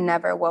mean, and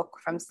never woke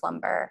from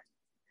slumber.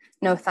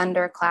 No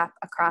thunderclap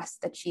across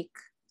the cheek,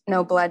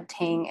 no blood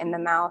tang in the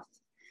mouth.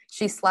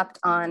 She slept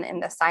on in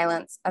the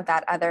silence of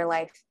that other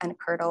life and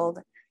curdled,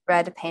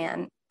 red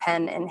pen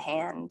in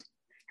hand.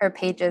 Her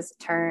pages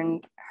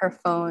turned, her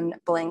phone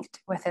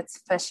blinked with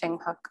its fishing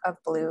hook of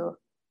blue.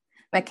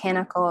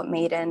 Mechanical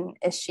maiden,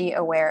 is she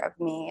aware of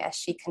me as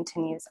she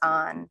continues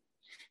on?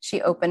 She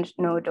opened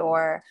no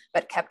door,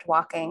 but kept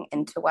walking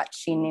into what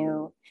she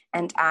knew,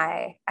 and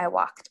I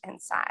walked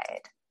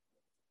inside.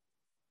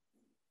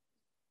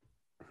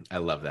 I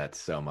love that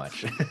so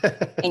much.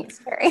 Thanks,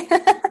 Carrie.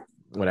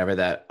 Whenever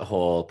that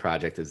whole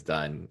project is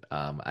done,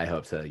 I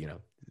hope to,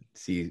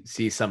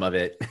 see some of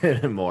it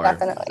more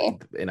Definitely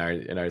in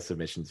our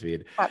submissions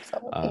feed.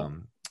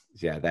 Absolutely.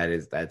 Yeah,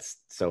 that's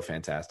so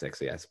fantastic.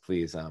 So yes,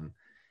 please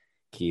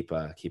keep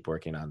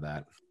working on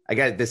that. I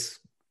got this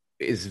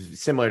is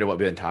similar to what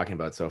we've been talking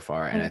about so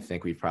far, and I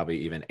think we've probably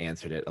even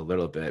answered it a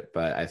little bit,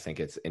 but I think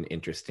it's an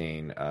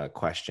interesting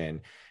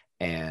question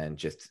and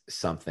just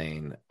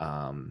something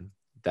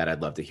that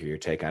I'd love to hear your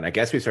take on. I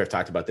guess we sort of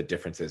talked about the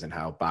differences and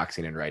how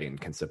boxing and writing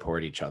can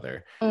support each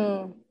other.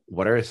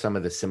 What are some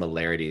of the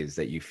similarities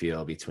that you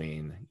feel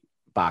between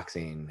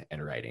boxing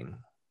and writing?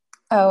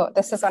 Oh,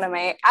 this is one of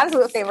my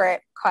absolute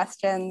favorite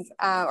questions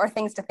or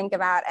things to think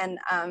about. And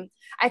I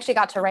actually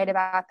got to write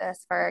about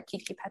this for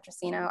Kiki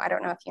Petrosino. I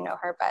don't know if you know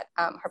her, but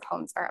her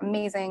poems are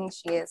amazing.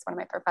 She is one of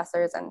my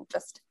professors, and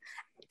just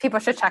people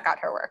should check out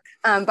her work.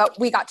 But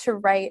we got to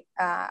write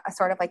a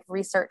sort of like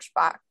research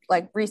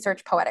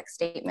poetic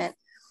statement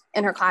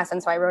in her class.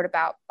 And so I wrote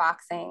about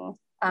boxing,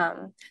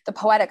 the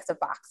poetics of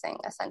boxing,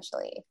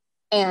 essentially.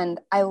 And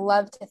I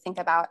love to think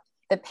about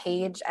the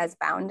page as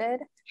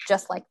bounded,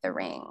 just like the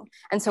ring.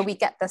 And so we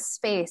get the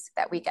space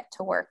that we get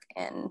to work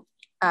in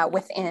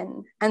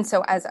within. And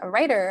so as a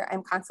writer,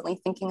 I'm constantly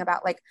thinking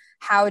about like,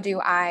 how do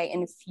I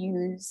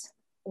infuse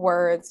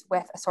words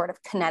with a sort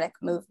of kinetic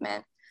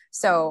movement?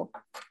 So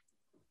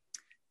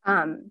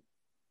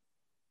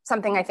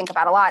something I think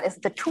about a lot is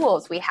the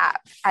tools we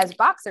have. As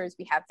boxers,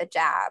 we have the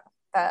jab,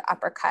 the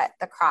uppercut,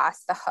 the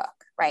cross, the hook,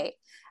 right?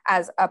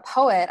 As a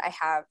poet, I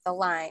have the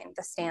line,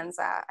 the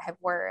stanza, I have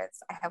words,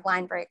 I have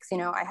line breaks,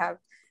 I have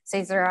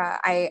caesura,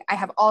 I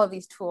have all of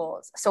these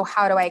tools. So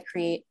how do I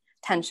create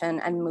tension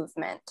and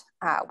movement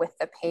with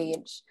the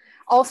page?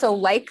 Also,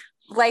 like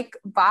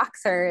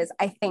boxers,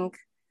 I think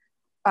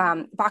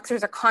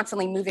boxers are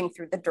constantly moving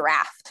through the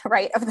draft,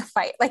 right, of the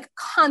fight, like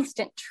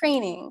constant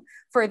training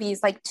for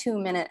these like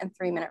 2-minute and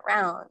 3-minute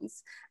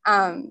rounds.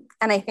 And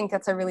I think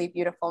that's a really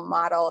beautiful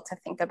model to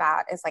think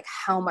about, is like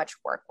how much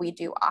work we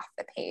do off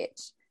the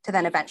page to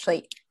then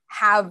eventually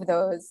have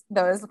those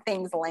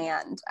things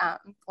land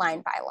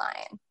line by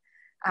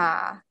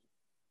line.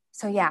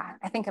 So yeah,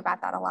 I think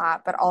about that a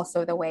lot, but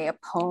also the way a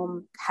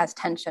poem has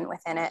tension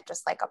within it,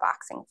 just like a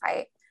boxing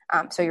fight.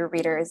 So your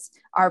readers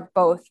are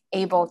both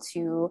able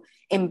to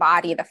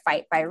embody the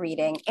fight by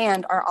reading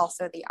and are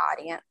also the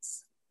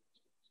audience.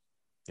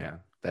 Yeah,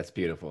 that's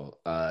beautiful.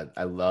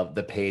 I love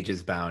the page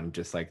is bound,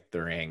 just like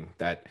the ring.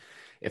 That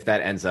if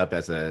that ends up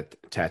as a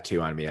tattoo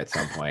on me at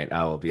some point,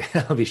 I'll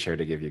be sure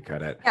to give you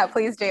credit. Yeah,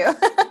 please do.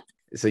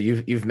 So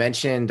you've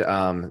mentioned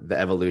the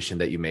evolution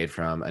that you made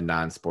from a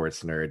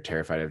non-sports nerd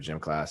terrified of gym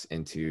class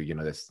into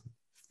this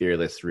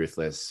fearless,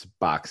 ruthless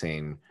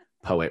boxing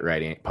poem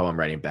writing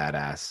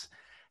badass.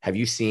 Have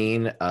you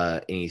seen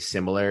any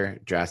similar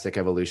drastic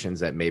evolutions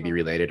that may be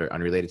related or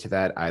unrelated to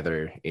that,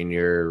 either in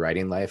your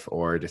writing life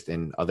or just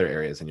in other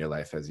areas in your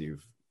life as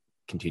you've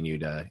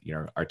continued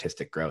your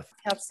artistic growth?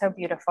 That's so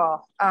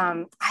beautiful.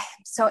 I'm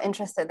so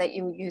interested that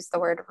you use the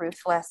word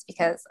ruthless,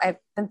 because I've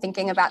been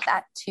thinking about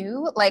that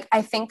too. Like,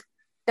 I think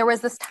there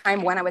was this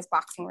time when I was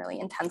boxing really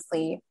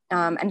intensely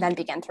and then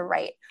began to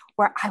write,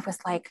 where I was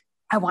like,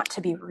 I want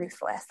to be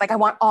ruthless. Like I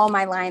want all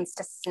my lines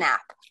to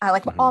snap.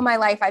 All my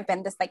life I've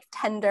been this like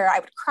tender, I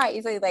would cry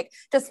easily, like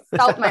just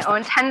felt my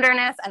own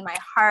tenderness and my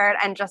heart.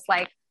 And just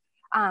like,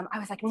 I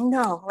was like,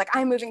 no, like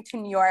I'm moving to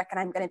New York and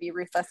I'm going to be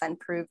ruthless and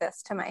prove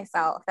this to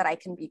myself that I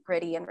can be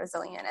gritty and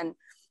resilient. And,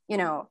 you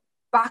know,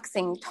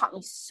 boxing taught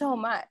me so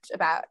much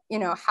about, you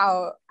know,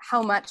 how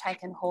much I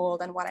can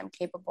hold and what I'm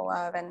capable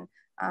of, and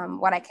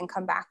what I can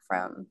come back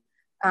from.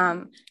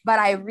 But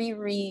I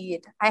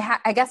reread,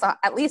 I guess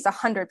at least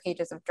 100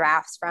 pages of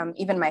drafts from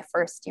even my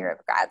first year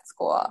of grad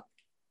school,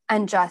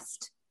 and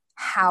just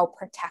how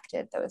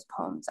protected those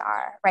poems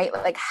are, right?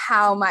 Like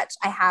how much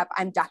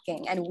I'm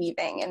ducking and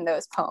weaving in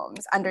those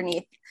poems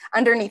underneath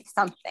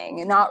something,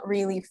 and not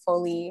really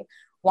fully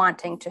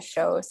wanting to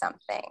show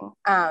something.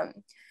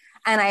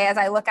 And as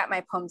I look at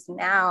my poems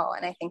now,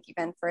 and I think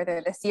even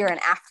further this year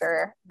and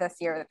after this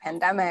year of the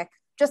pandemic,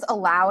 just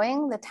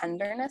allowing the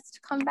tenderness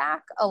to come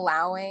back,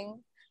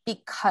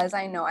 because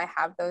I know I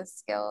have those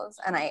skills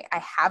and I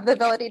have the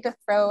ability to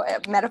throw a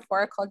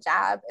metaphorical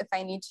jab if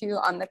I need to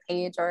on the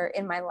page or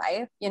in my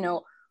life, you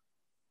know,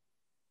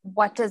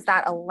 what does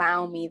that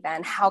allow me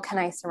then? How can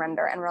I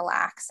surrender and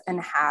relax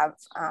and have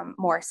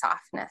more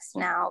softness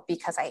now?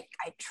 Because I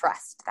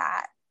trust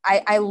that.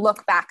 I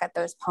look back at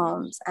those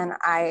poems and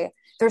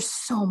there's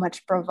so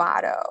much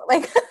bravado,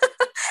 like,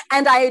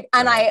 and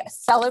I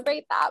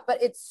celebrate that,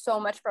 but it's so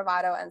much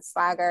bravado and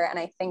swagger. And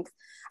I think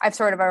I've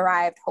sort of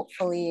arrived,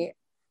 hopefully,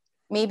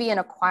 maybe in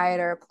a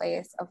quieter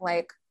place of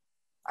like,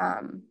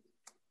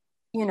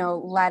 you know,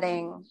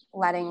 letting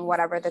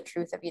whatever the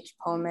truth of each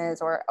poem is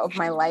or of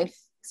my life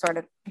sort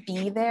of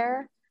be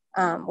there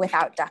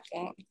without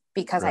ducking,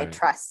 because I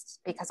trust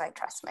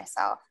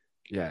myself.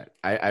 Yeah,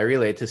 I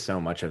relate to so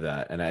much of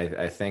that. And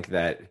I think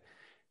that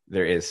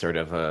there is sort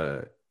of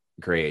a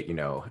great, you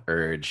know,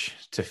 urge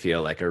to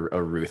feel like a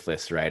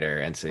ruthless writer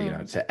and to, you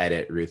know, to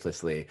edit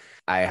ruthlessly.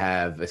 I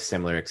have a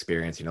similar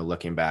experience, you know,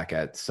 looking back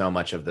at so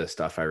much of the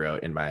stuff I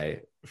wrote in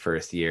my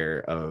first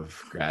year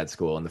of grad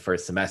school and the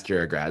first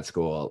semester of grad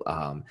school.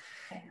 And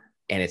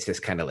it's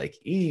just kind of like,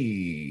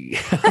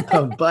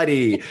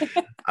 buddy.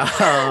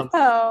 But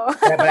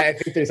I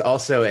think there's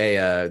also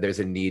there's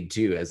a need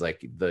too, as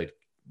like the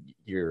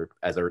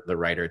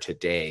writer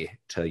today,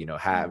 to, you know,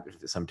 have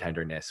some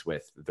tenderness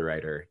with the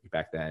writer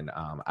back then.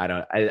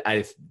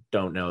 I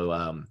don't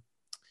know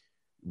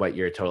what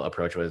your total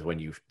approach was when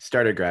you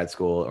started grad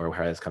school or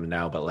how it's come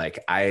now, but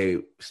like I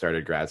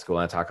started grad school,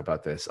 and I talk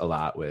about this a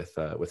lot with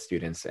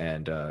students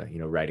and you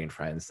know, writing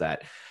friends,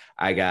 that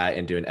I got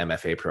into an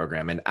MFA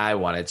program and I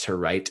wanted to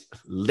write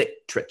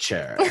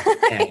literature.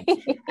 And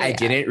I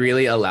didn't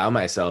really allow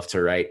myself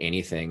to write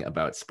anything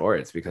about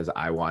sports because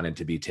I wanted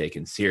to be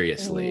taken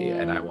seriously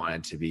and I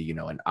wanted to be, you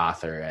know, an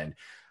author. And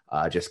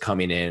just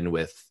coming in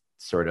with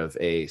sort of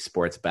a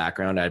sports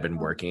background, I'd been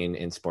working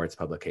in sports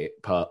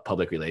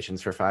public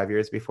relations for 5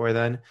 years before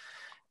then.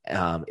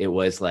 It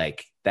was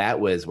like, that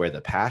was where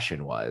the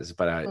passion was,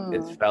 but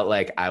it felt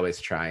like I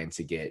was trying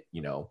to get,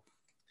 you know,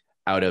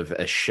 out of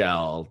a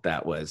shell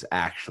that was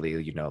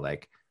actually, you know,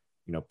 like,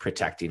 you know,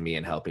 protecting me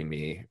and helping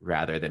me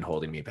rather than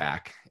holding me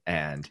back.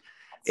 And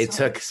it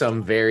took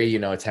some very, you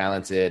know,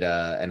 talented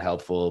and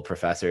helpful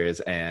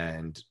professors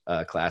and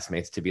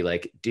classmates to be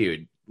like,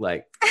 dude,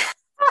 like,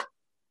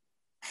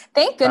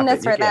 thank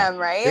goodness for them,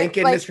 right? Thank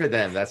goodness for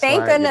them. That's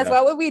thank goodness. You know,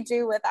 what would we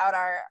do without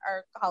our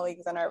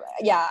colleagues and our,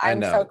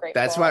 I'm so grateful.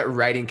 That's why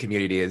writing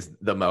community is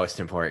the most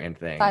important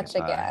thing. Such a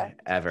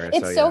gift ever.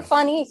 It's so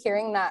funny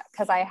hearing that,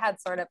 because I had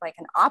sort of like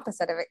an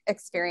opposite of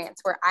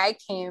experience where I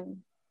came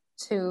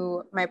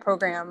to my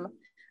program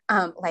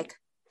like,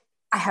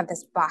 I have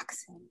this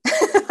boxing,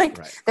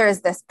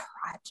 there's this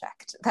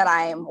project that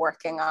I am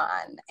working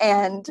on.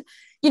 And,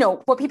 you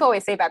know, what people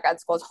always say about grad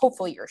school is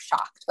hopefully you're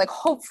shocked. Like,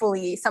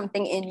 hopefully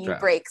something in you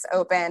breaks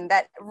open,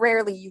 that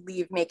rarely you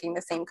leave making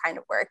the same kind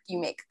of work you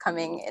make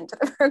coming into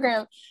the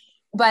program.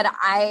 But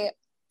I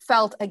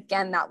felt,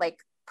 again, that like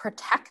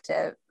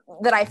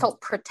I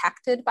felt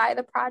protected by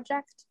the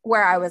project,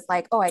 where I was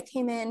like, oh, I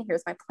came in,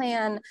 here's my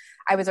plan.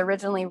 I was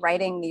originally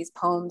writing these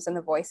poems in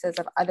the voices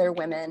of other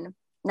women,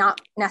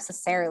 not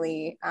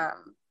necessarily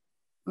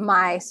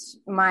my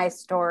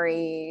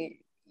story.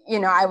 You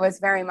know, I was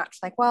very much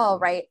like, well, I'll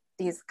write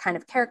these kind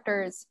of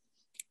characters.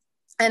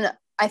 And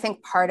I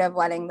think part of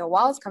letting the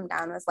walls come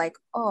down was like,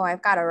 oh,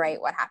 I've got to write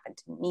what happened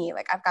to me.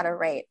 Like, I've got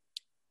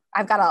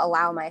to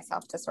allow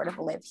myself to sort of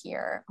live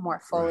here more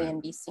fully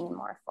and be seen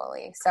more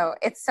fully. So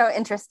it's so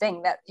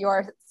interesting that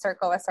your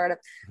circle was sort of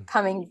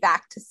coming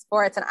back to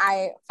sports. And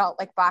I felt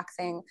like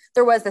boxing,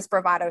 there was this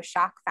bravado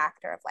shock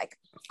factor of like,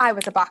 I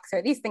was a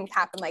boxer, these things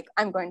happen, like,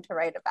 I'm going to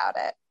write about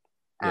it.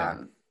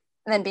 And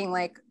then being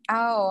like,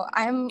 oh,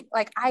 I'm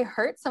like, I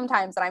hurt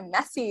sometimes and I'm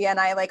messy and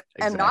I like,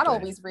 am not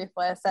always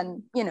ruthless.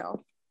 And, you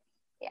know,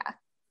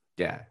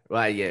 Yeah.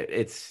 Well, yeah,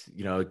 it's,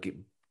 you know,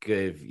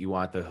 you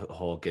want the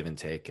whole give and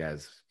take,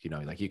 as you know,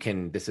 like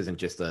this isn't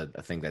just a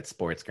thing that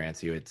sports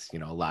grants you. It's, you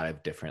know, a lot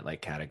of different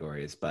like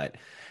categories, but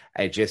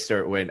I just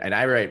start and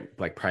I write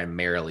like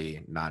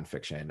primarily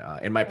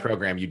nonfiction. In my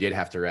program, you did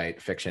have to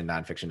write fiction,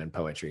 nonfiction, and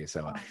poetry.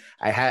 So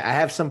I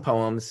have some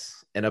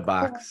poems in a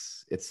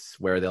box. It's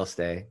where they'll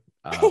stay.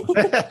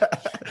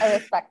 I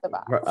respect the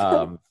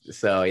box.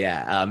 So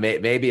yeah,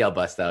 maybe I'll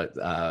bust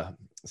out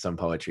some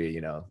poetry,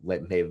 you know,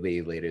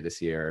 maybe later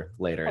this year,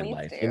 later in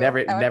life. You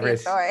never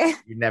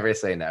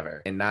say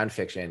never in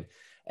nonfiction.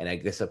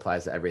 And this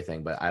applies to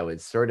everything, but I would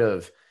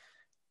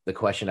the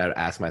question I would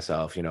ask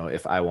myself, you know,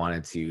 if I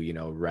wanted to, you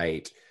know,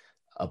 write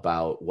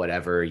about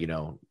whatever, you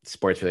know,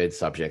 sports related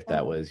subject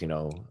that was, you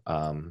know,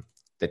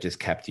 that just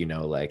kept, you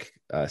know, like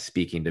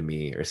speaking to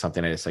me or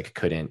something, I just like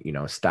couldn't, you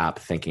know, stop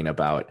thinking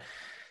about.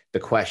 The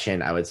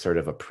question I would sort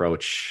of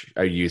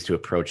use to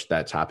approach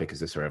that topic is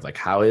just sort of like,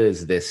 how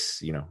is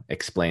this, you know,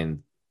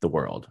 explain the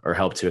world, or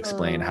help to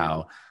explain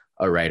how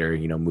a writer,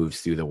 you know,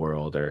 moves through the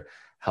world, or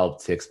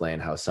help to explain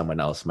how someone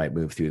else might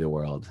move through the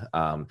world.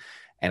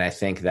 And I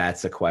think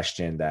that's a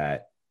question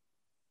that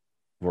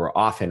we're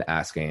often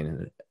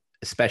asking,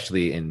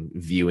 especially in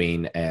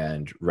viewing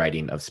and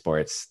writing of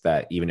sports,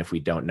 that even if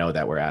we don't know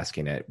that we're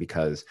asking it,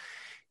 because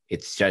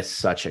it's just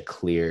such a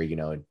clear, you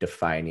know,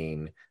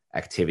 defining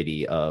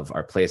activity of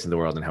our place in the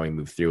world and how we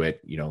move through it,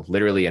 you know,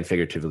 literally and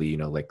figuratively, you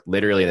know, like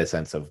literally in the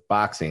sense of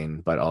boxing,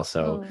 but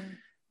also,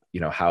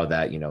 you know, how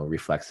that, you know,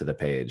 reflects to the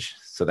page.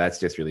 So that's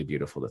just really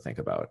beautiful to think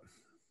about.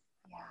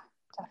 Yeah,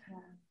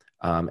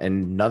 definitely.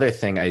 And another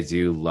thing I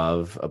do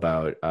love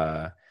about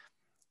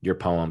your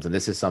poems, and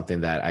this is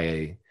something that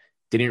I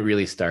didn't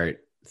really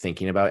start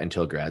thinking about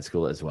until grad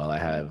school as well. I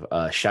have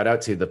a shout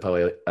out to the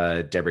poet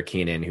Deborah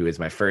Keenan, who is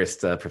my first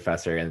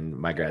professor in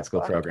my grad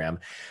school program,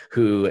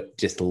 who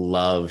just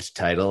loved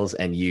titles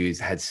and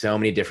had so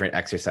many different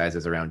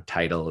exercises around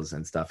titles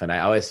and stuff. And I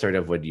always sort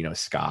of would, you know,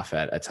 scoff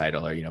at a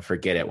title, or, you know,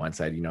 forget it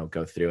once I, you know,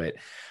 go through it.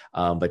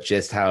 But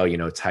just how, you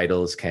know,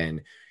 titles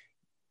can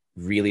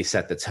really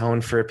set the tone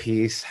for a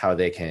piece, how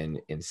they can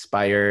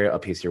inspire a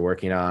piece you're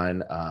working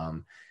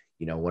on.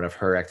 You know, one of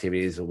her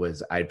activities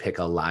was I'd pick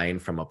a line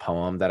from a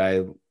poem that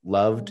I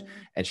loved.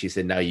 And she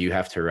said, now you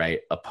have to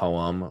write a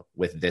poem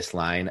with this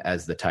line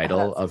as the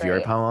title of your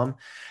poem.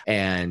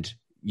 And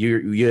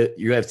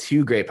you have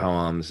two great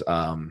poems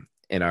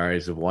in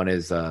ours. One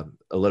is a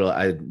little,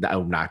 I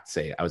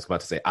was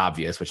about to say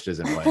obvious, which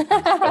doesn't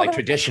like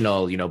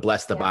traditional, you know,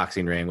 Bless the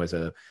Boxing Ring was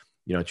a,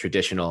 you know,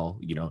 traditional,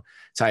 you know,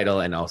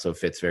 title, and also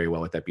fits very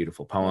well with that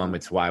beautiful poem.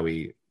 It's why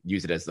we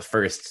use it as the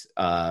first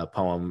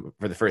poem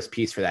for the first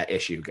piece for that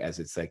issue, as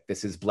it's like,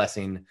 this is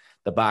blessing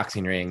the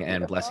boxing ring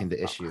and blessing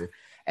the issue.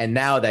 And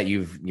now that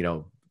you've, you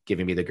know,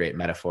 given me the great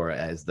metaphor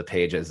as the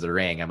page as the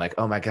ring, I'm like,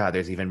 oh my God,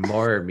 there's even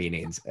more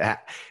meanings.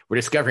 We're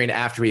discovering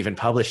after we even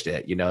published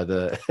it, you know,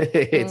 that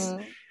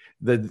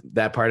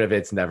part of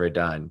it's never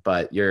done.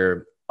 But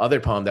your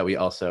other poem that we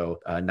also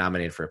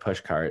nominated for a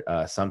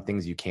pushcart, Some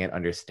Things You Can't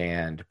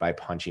Understand by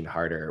Punching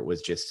Harder,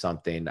 was just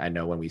something I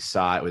know when we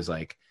saw it was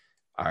like,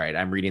 all right,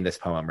 I'm reading this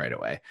poem right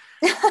away.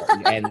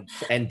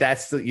 and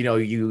that's, you know,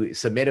 you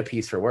submit a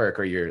piece for work,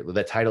 or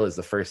the title is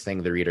the first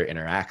thing the reader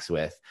interacts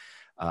with.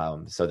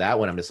 So that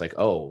one, I'm just like,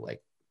 oh,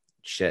 like,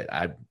 shit,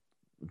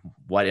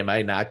 what am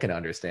I not going to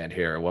understand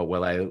here? What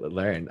will I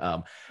learn?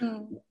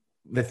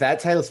 With that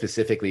title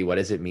specifically, what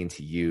does it mean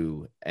to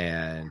you?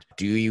 And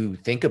do you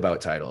think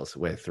about titles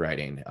with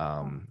writing?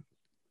 I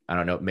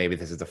don't know, maybe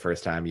this is the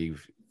first time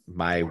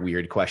my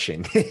weird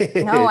question.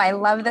 No, I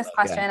love this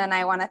question. Yeah. And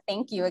I want to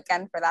thank you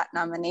again for that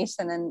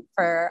nomination and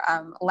for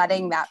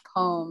letting that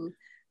poem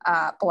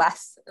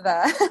bless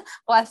the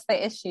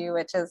issue,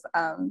 which is,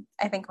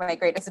 I think, my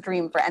greatest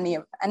dream for any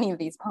of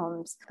these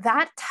poems.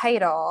 That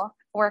title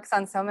works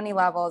on so many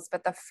levels,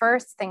 but the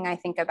first thing I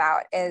think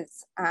about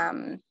is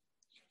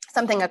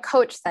something a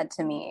coach said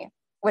to me,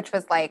 which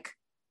was like,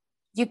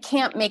 you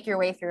can't make your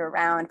way through a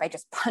round by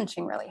just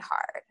punching really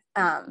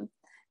hard.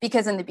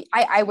 Because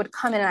I would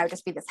come in and I would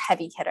just be this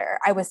heavy hitter.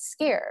 I was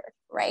scared,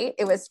 right?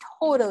 It was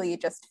totally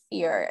just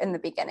fear in the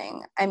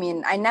beginning. I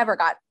mean, I never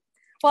got,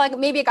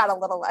 maybe I got a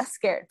little less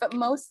scared, but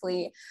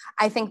mostly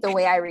I think the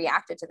way I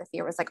reacted to the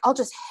fear was like, I'll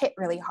just hit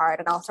really hard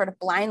and I'll sort of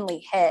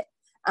blindly hit.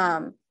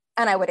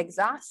 And I would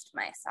exhaust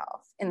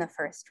myself in the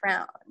first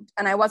round.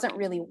 And I wasn't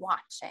really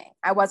watching.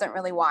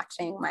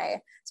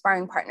 My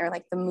sparring partner,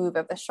 like the move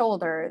of the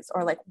shoulders,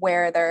 or like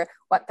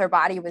what their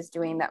body was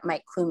doing that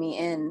might clue me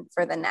in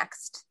for the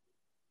next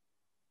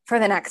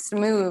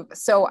move.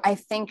 So I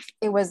think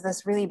it was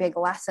this really big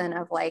lesson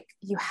of like,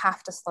 you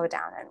have to slow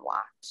down and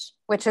watch,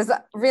 which is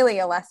really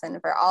a lesson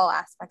for all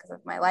aspects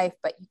of my life,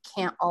 but you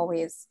can't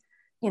always,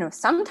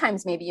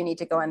 sometimes maybe you need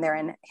to go in there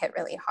and hit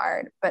really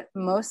hard, but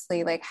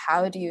mostly like,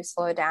 how do you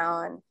slow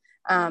down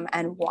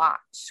and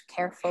watch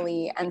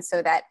carefully? And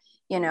so that,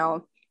 you're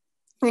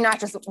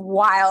not just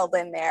wild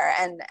in there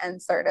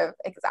and sort of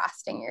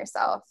exhausting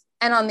yourself.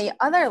 And on the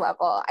other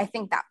level, I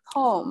think that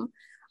poem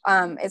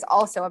is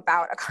also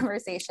about a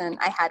conversation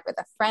I had with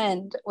a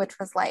friend, which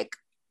was like,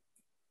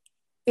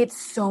 it's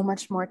so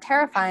much more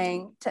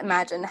terrifying to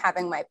imagine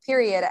having my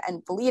period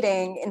and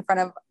bleeding in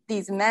front of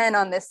these men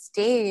on this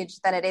stage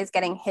than it is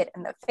getting hit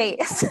in the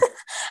face.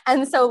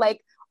 And so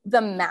like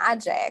the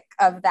magic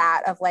of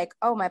that, of like,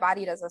 oh, my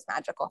body does this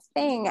magical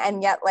thing.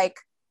 And yet like,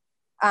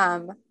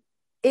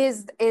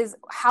 is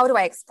how do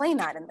I explain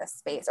that in this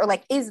space? Or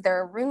like, is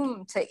there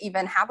room to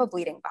even have a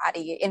bleeding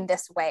body in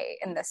this way,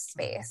 in this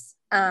space?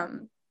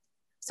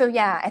 So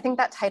yeah, I think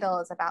that title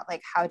is about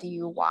like, how do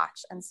you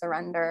watch and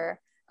surrender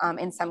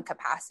in some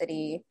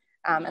capacity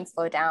and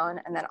slow down?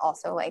 And then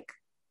also like,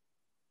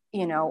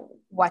 you know,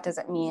 what does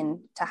it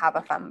mean to have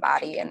a femme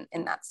body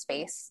in that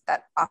space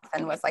that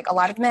often was like a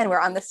lot of men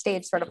were on the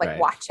stage sort of like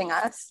watching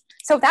us.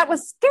 So that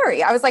was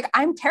scary. I was like,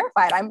 I'm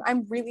terrified.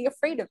 I'm really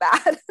afraid of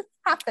that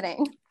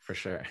happening. For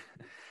sure.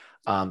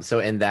 So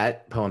in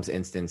that poem's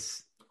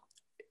instance,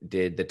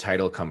 did the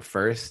title come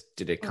first?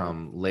 Did it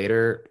come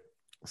later?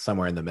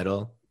 Somewhere in the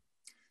middle?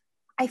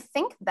 I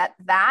think that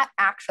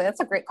actually, that's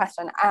a great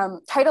question.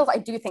 Titles, I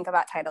do think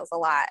about titles a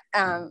lot.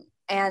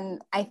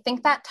 And I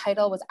think that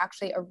title was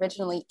actually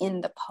originally in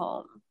the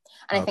poem.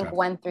 And I think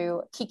went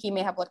through, Kiki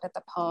may have looked at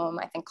the poem.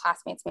 I think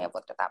classmates may have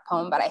looked at that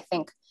poem, but I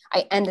think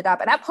I ended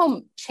up, and that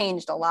poem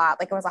changed a lot.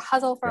 Like it was a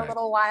Huzzle for a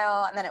little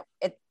while. And then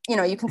it you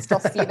know, you can still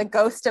see the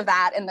ghost of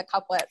that in the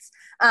couplets.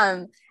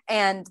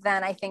 And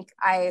then I think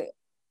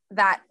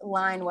that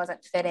line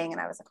wasn't fitting.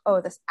 And I was like, oh,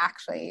 this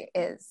actually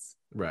is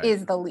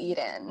the lead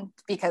in,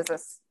 because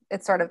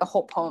it's sort of the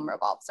whole poem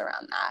revolves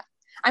around that.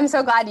 I'm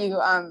so glad you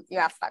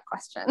asked that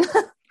question.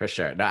 For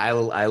sure. No,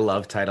 I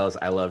love titles.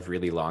 I love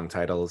really long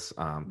titles.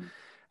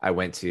 I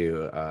went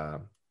to,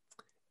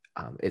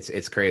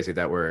 it's crazy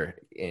that we're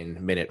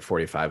in minute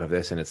 45 of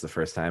this, and it's the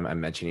first time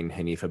I'm mentioning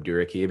Hanif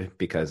Abdurraqib,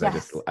 because I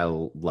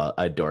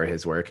adore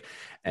his work.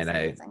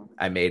 And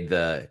I made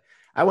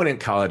I wouldn't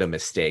call it a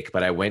mistake,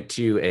 but I went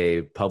to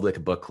a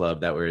public book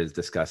club that was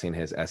discussing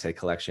his essay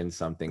collection,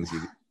 Some Things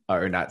You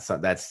or not,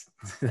 some, that's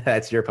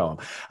your poem.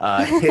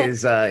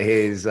 His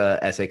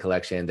essay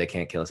collection, They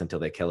Can't Kill Us Until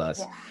They Kill Us.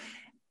 Yeah.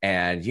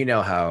 And you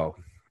know how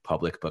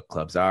public book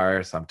clubs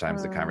are.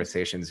 Sometimes the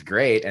conversation's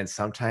great, and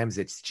sometimes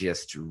it's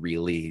just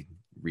really,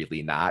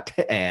 really not.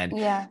 And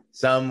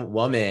some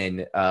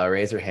woman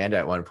raised her hand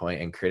at one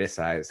point and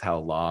criticized how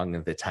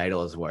long the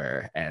titles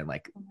were. And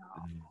like,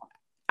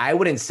 I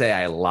wouldn't say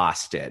I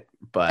lost it,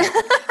 but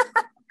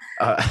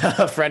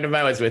a friend of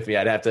mine was with me.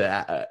 I'd have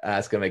to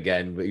ask him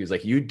again, but he was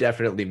like, you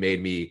definitely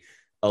made me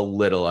a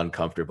little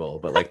uncomfortable,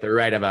 but like the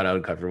right amount of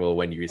uncomfortable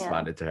when you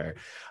responded to her.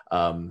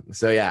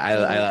 So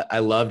yeah, I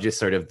love just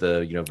sort of the,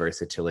 you know,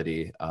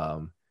 versatility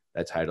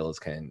that titles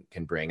can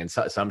bring. And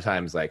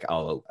sometimes like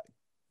I'll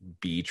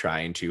be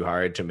trying too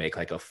hard to make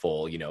like a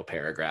full, you know,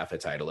 paragraph, a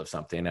title of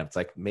something. And it's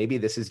like, maybe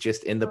this is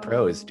just in the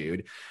prose,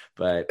 dude.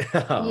 But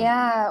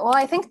well,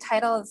 I think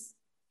titles,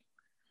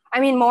 I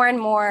mean, more and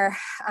more,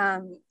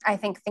 I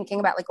think thinking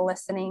about like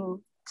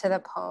listening to the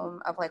poem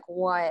of like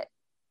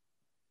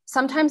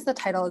sometimes the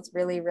title is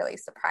really, really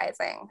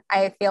surprising.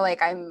 I feel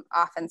like I'm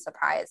often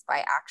surprised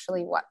by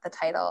actually what the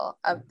title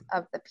of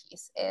the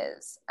piece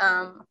is.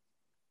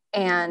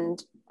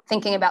 And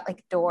thinking about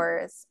like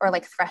doors or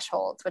like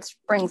thresholds, which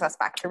brings us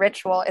back to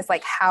ritual, is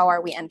like, how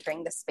are we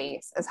entering the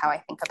space is how I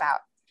think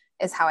about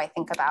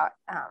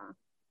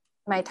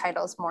my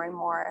titles more and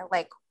more.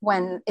 Like,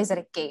 when is it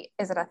a gate?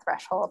 Is it a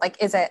threshold?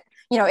 Like, is it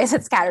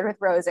scattered with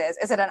roses?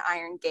 Is it an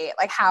iron gate?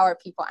 Like, how are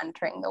people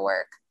entering the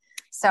work?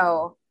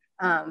 So,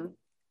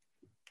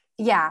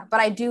 but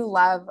I do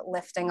love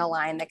lifting a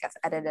line that gets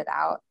edited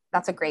out.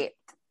 That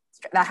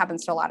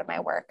happens to a lot of my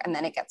work. And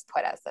then it gets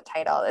put as the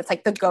title. It's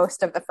like the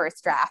ghost of the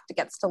first draft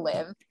gets to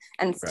live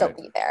and still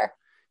be there.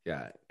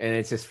 Yeah. And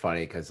it's just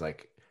funny because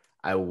like,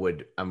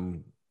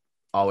 I'm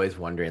always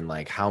wondering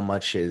like, how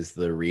much is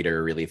the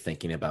reader really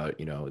thinking about,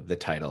 you know, the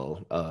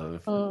title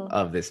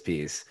of this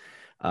piece?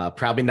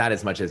 Probably not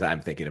as much as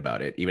I'm thinking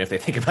about it, even if they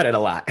think about it a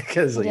lot,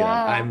 because you know,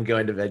 I'm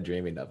going to bed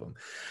dreaming of them.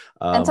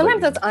 And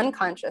sometimes it's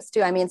unconscious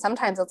too. I mean,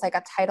 sometimes it's like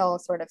a title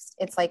sort of,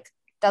 it's like,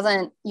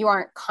 you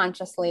aren't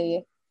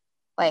consciously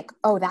like,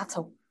 oh, that's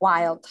a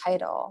wild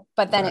title,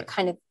 but then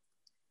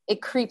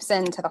it creeps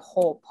into the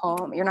whole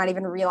poem. You're not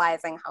even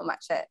realizing how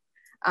much it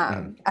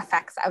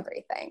affects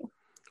everything.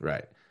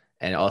 Right.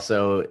 And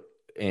also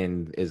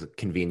is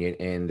convenient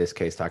in this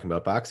case, talking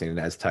about boxing,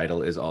 as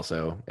title is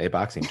also a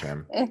boxing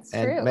term. It's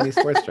and true. Many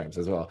sports terms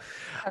as well.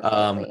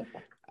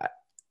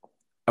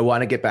 I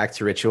want to get back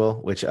to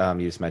ritual, which you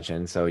just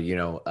mentioned. So, you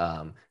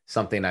know,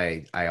 something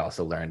I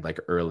also learned like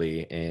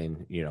early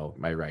in, you know,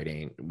 my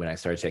writing, when I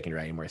started taking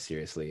writing more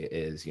seriously,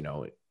 is, you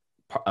know,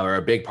 or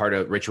a big part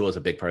of ritual is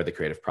a big part of the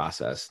creative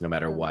process, no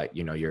matter what,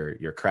 you know,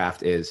 your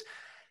craft is.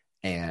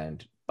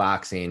 And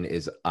boxing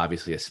is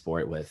obviously a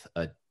sport with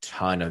a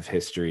ton of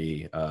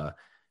history,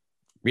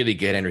 really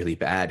good and really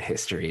bad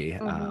history.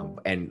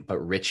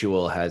 But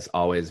ritual has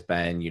always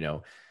been, you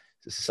know,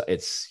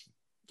 it's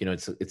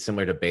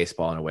similar to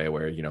baseball in a way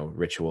where, you know,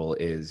 ritual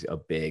is a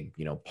big,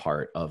 you know,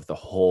 part of the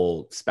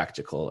whole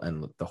spectacle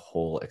and the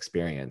whole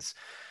experience.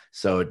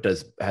 So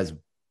has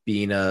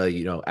being a,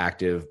 you know,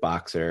 active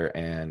boxer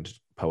and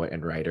poet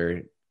and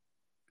writer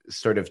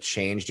sort of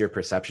changed your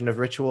perception of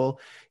ritual?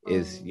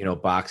 Is, you know,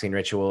 boxing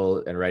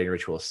ritual and writing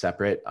ritual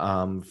separate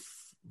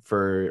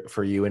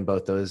for you in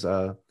both those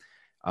you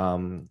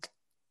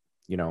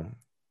know,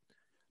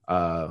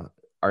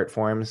 art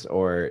forms,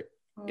 or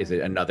is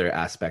it another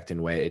aspect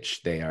in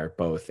which they are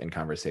both in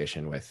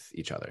conversation with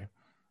each other?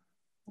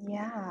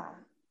 Yeah.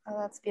 Oh,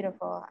 that's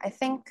beautiful. I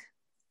think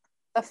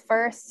the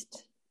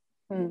first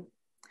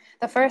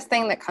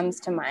thing that comes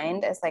to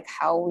mind is like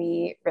how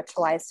we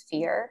ritualize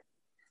fear.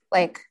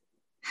 Like,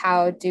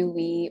 how do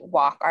we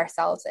walk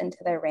ourselves into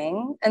the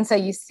ring? And so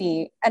you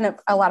see, and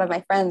a lot of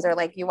my friends are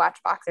like, you watch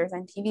boxers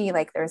on TV,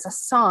 like there's a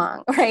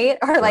song, right?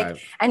 Or like, right.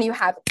 And you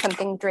have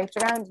something draped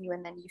around you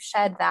and then you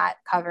shed that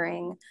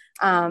covering.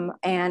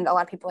 And a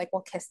lot of people like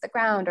will kiss the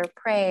ground or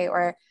pray,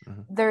 or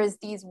there's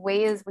these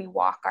ways we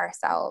walk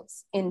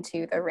ourselves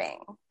into the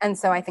ring. And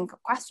so I think a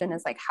question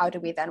is like, how do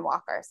we then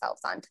walk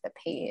ourselves onto the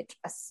page,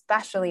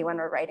 especially when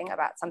we're writing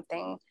about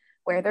something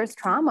where there's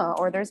trauma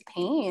or there's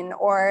pain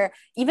or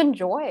even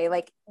joy?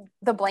 Like,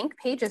 the blank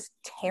page is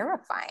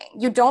terrifying.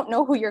 You don't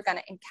know who you're going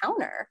to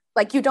encounter.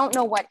 Like, you don't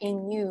know what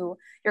in you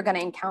you're going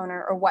to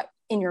encounter or what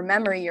in your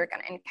memory you're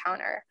going to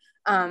encounter,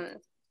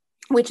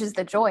 which is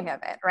the joy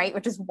of it, right?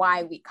 Which is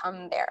why we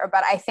come there.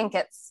 But I think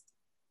it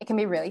can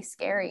be really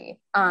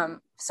scary.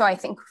 So I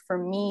think for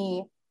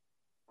me,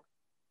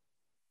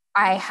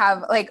 I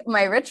have like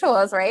my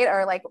rituals, right?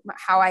 Or like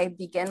how I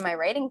begin my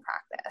writing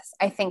practice,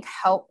 I think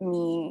help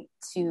me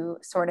to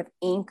sort of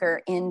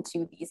anchor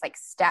into these like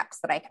steps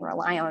that I can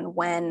rely on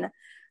when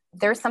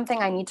there's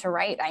something I need to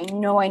write. I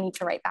know I need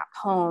to write that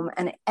poem,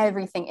 and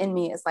everything in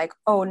me is like,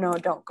 oh no,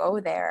 don't go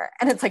there.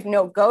 And it's like,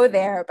 no, go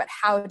there. But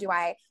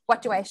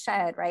what do I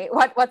shed, right?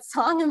 What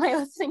song am I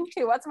listening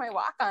to? What's my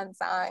walk-on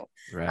song?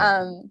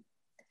 Right.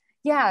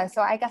 Yeah.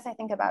 So I guess I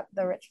think about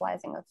the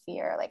ritualizing of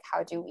fear, like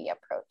how do we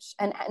approach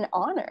and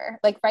honor,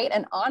 like, right.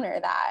 And honor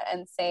that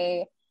and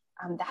say,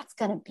 that's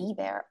going to be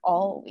there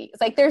always.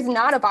 Like, there's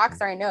not a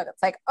boxer I know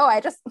that's like, oh,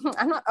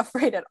 I'm not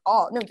afraid at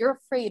all. No, you're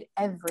afraid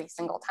every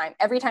single time,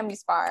 every time you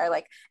spar,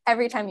 like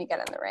every time you get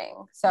in the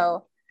ring.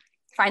 So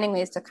finding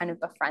ways to kind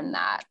of befriend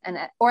that,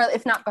 or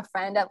if not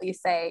befriend, at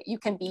least say, you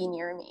can be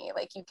near me.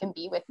 Like, you can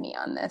be with me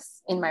on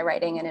this in my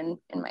writing and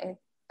in my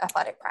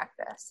athletic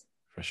practice.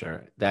 For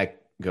sure.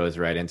 That goes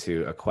right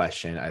into a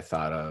question I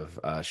thought of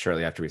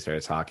shortly after we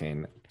started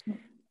talking.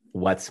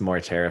 What's more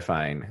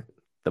terrifying,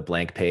 the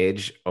blank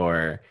page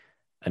or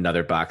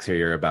another boxer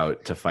you're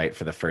about to fight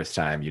for the first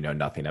time you know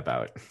nothing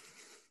about?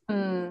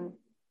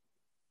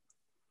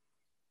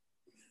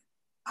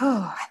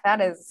 Oh,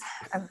 that is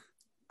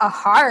a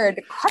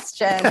hard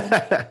question.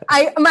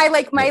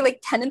 my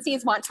tendency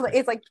is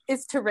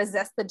to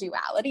resist the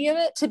duality of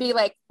it, to be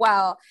like,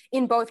 well,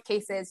 in both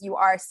cases you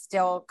are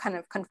still kind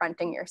of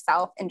confronting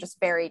yourself in just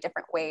very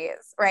different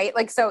ways, right?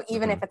 Like, so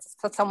even if it's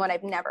someone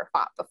I've never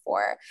fought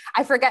before,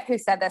 I forget who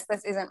said this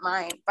isn't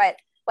mine, but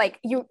like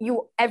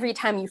you every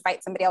time you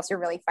fight somebody else, you're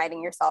really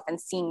fighting yourself and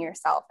seeing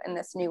yourself in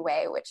this new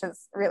way, which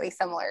is really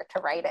similar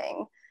to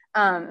writing.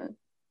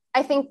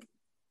 I think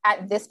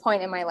at this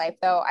point in my life,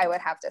 though, I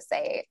would have to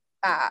say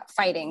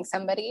fighting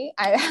somebody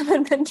I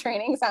haven't been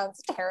training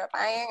sounds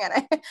terrifying,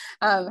 and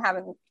I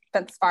haven't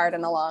been sparred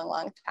in a long,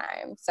 long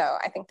time. So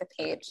I think the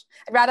page,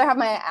 I'd rather have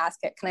my ass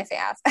kicked. Can I say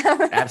ass?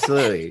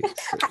 Absolutely.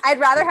 I'd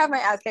rather have my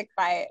ass kicked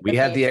by we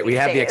have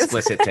the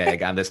explicit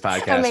tag on this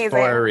podcast for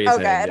a reason. Oh,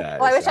 good. Yeah,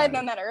 well, I wish I'd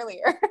known that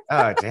earlier.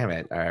 Oh, damn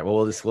it. All right.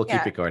 Well, we'll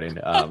keep recording.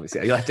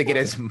 So you'll have to get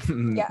as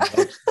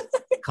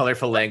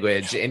colorful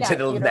language into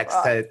the next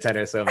 10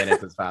 or so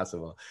minutes as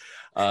possible.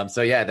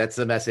 So yeah, that's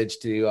the message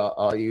to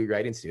all you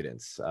writing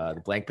students.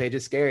 The blank page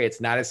is scary.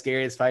 It's not as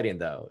scary as fighting,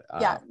 though.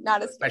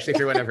 Not as especially if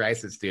you're one of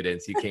Rice's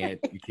students. You can't.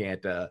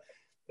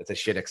 It's a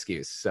shit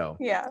excuse. So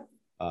yeah.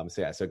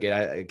 So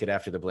get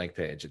after the blank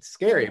page. It's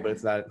scary, but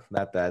it's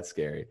not that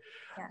scary.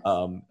 Yes.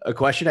 A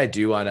question I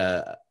do want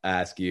to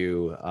ask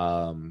you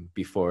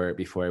before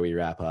we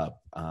wrap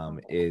up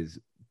is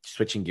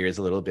switching gears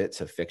a little bit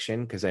to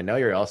fiction, because I know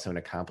you're also an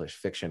accomplished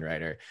fiction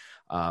writer.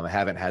 I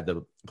haven't had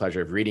the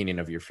pleasure of reading any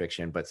of your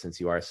fiction, but since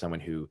you are someone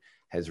who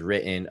has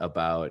written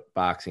about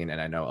boxing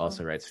and I know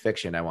also writes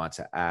fiction, I want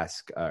to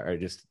ask or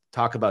just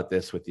talk about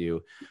this with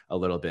you a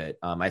little bit.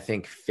 I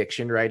think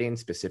fiction writing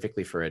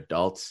specifically for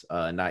adults,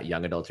 not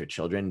young adults or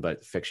children,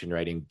 but fiction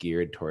writing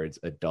geared towards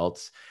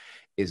adults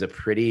is a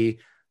pretty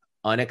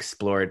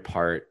unexplored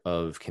part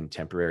of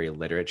contemporary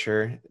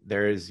literature.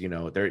 There's,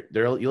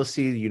 you'll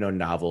see,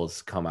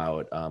 novels come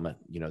out,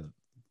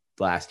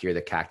 last year,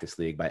 The Cactus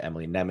League by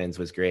Emily Nemens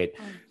was great.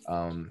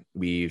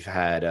 We've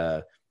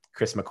had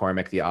Chris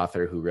McCormick, the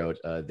author who wrote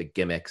The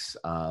Gimmicks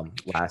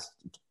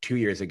 2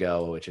 years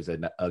ago, which is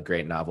a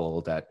great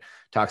novel that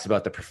talks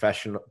about the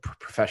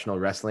professional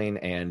wrestling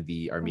and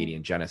the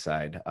Armenian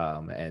genocide.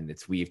 And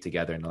it's weaved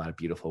together in a lot of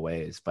beautiful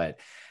ways. But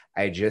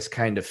I just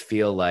kind of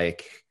feel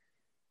like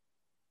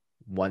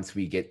once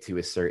we get to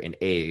a certain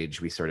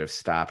age, we sort of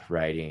stop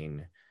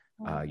writing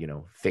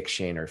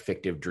fiction or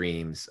fictive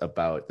dreams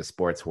about the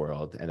sports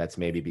world. And that's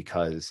maybe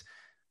because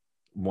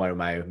one of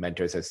my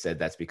mentors has said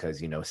that's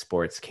because,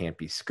 sports can't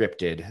be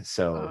scripted.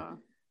 So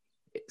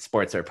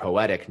sports are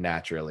poetic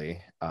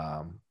naturally.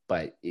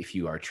 But if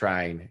you are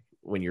trying,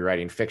 when you're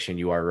writing fiction,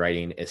 you are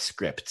writing a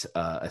script,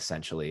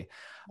 essentially.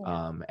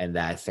 And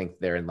that, I think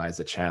therein lies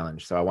the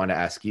challenge. So I want to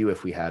ask you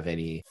if we have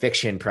any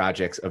fiction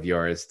projects of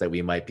yours that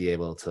we might be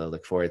able to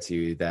look forward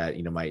to that,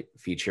 you know, might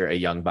feature a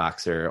young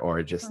boxer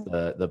or just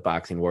the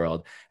boxing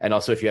world. And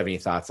also if you have any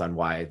thoughts on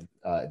why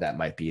that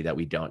might be that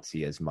we don't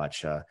see as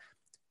much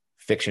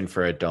fiction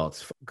for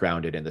adults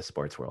grounded in the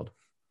sports world.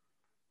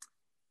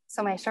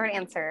 So my short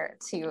answer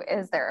to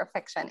is there a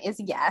fiction is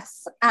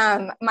yes.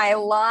 My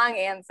long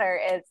answer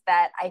is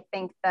that I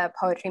think the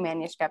poetry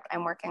manuscript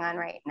I'm working on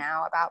right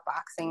now about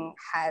boxing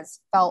has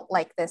felt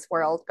like this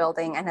world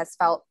building and has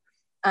felt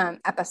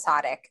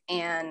episodic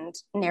and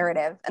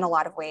narrative in a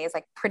lot of ways,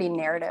 like pretty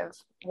narrative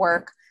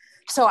work.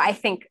 So I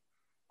think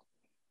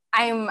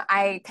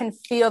I can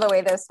feel the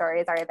way those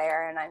stories are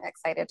there, and I'm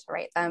excited to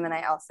write them. And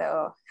I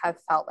also have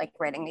felt like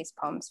writing these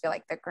poems feel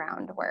like the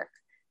groundwork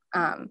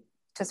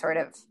to sort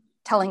of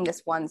telling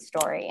this one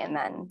story and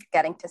then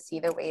getting to see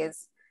the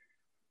ways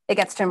it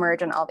gets to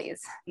emerge in all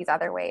these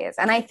other ways.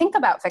 And I think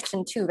about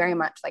fiction too, very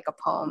much like a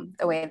poem.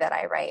 The way that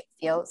I write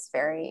feels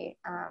very,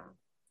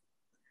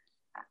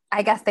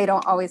 I guess they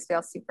don't always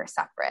feel super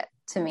separate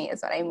to me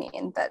is what I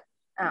mean, that,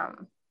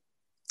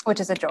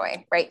 which is a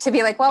joy, right? To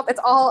be like, well, it's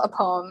all a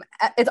poem.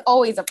 It's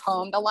always a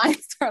poem. The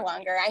lines are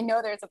longer. I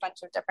know there's a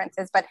bunch of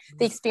differences, but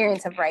the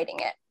experience of writing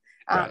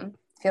it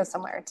feels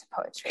similar to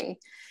poetry.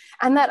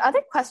 And that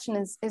other question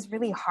is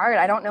really hard.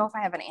 I don't know if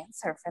I have an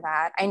answer for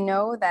that. I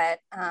know that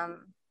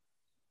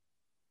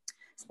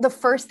the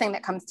first thing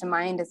that comes to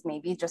mind is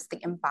maybe just the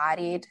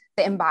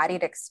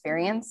embodied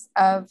experience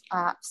of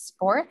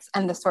sports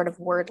and the sort of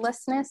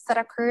wordlessness that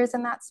occurs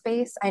in that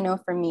space. I know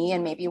for me,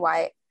 and maybe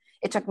why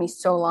it took me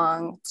so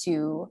long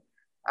to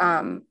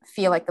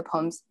feel like the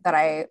poems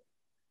that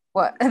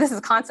this is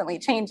constantly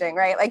changing,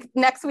 right? Like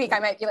next week I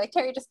might be like,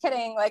 Terry, just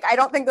kidding. Like, I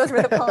don't think those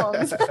were the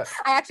poems.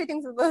 I actually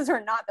think that those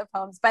were not the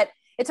poems, but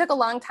it took a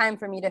long time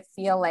for me to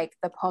feel like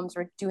the poems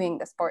were doing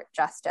the sport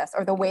justice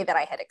or the way that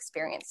I had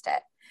experienced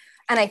it.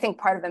 And I think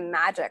part of the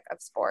magic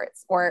of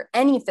sports or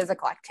any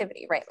physical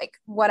activity, right? Like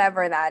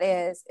whatever that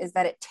is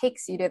that it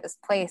takes you to this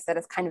place that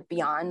is kind of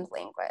beyond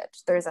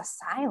language. There's a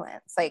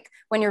silence. Like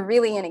when you're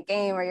really in a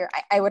game or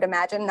I would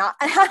imagine not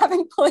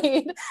having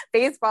played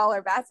baseball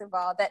or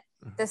basketball, that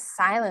this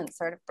silence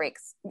sort of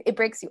breaks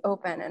you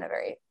open in a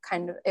very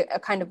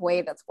kind of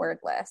way that's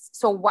wordless.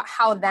 So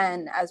how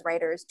then as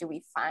writers do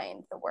we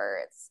find the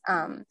words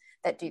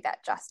that do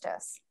that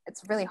justice?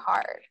 It's really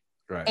hard.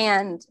 Right.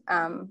 And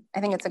I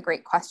think it's a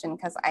great question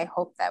because I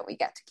hope that we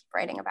get to keep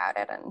writing about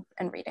it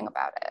and reading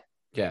about it.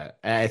 Yeah.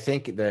 And I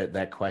think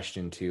that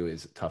question too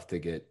is tough to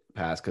get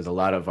past because a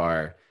lot of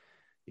our,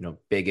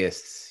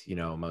 biggest,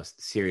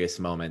 most serious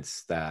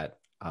moments that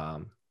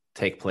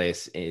take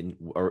place in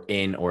or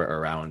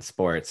around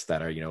sports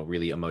that are,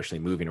 really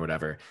emotionally moving or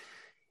whatever,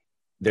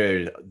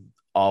 they're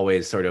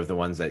always sort of the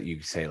ones that you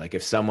say, like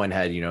if someone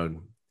had,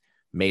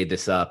 made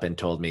this up and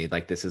told me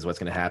like this is what's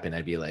going to happen,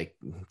 I'd be like,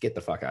 get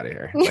the fuck out of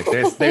here. Like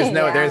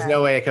there's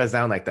no way it goes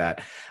down like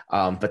that.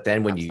 But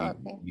then when you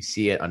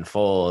see it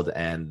unfold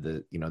and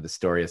the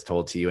story is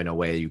told to you in a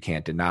way you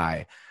can't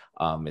deny,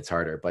 it's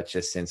harder. But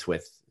just since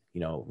with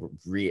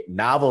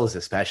novels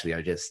especially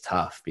are just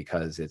tough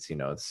because it's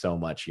it's so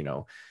much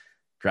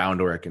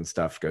groundwork and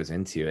stuff goes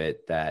into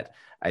it that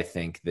I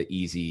think the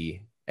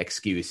easy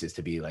excuse is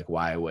to be like,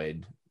 why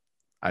would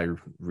I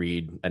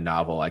read a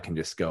novel? I can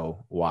just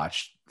go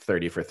watch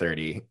 30 for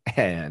 30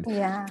 and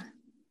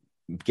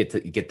get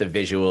the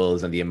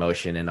visuals and the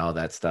emotion and all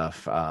that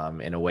stuff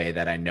in a way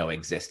that I know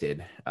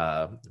existed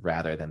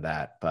rather than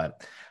that.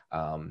 But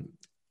I'm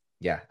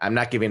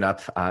not giving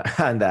up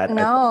on that.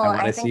 No,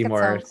 I want to see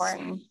more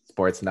so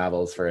sports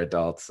novels for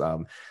adults,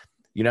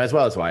 as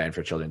well as YA and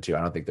for children too.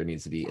 I don't think there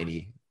needs to be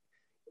any,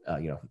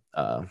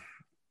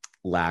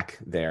 lack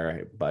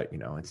there, but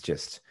it's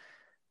just,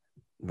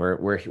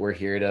 we're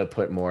here to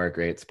put more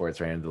great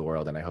sports right into the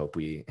world, and I hope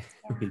we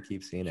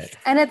keep seeing it.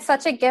 And it's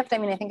such a gift. I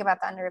mean, I think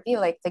about the Under Review,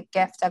 like the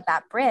gift of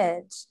that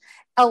bridge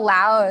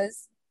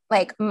allows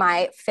like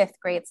my 5th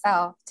grade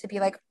self to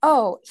be like,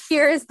 oh,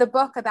 here's the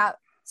book about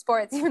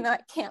sports, even though I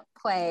can't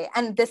play,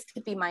 and this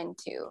could be mine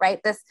too, right?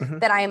 This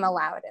that I am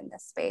allowed in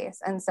this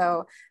space. And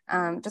so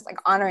just like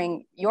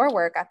honoring your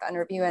work at the Under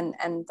Review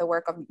and the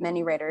work of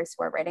many writers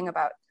who are writing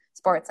about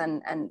sports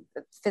and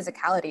the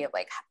physicality of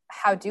like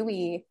how do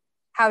we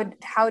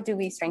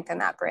strengthen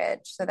that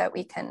bridge so that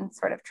we can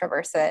sort of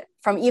traverse it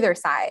from either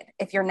side?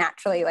 If you're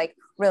naturally like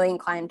really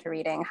inclined to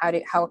reading,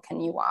 how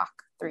can you walk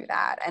through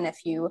that? And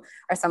if you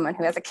are someone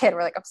who as a kid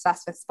were like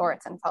obsessed with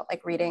sports and felt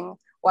like reading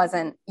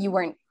you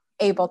weren't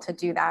able to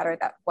do that, or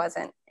that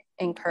wasn't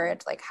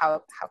encouraged, like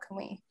how can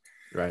we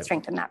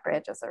strengthen that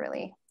bridge is a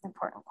really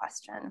important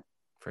question.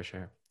 For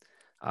sure.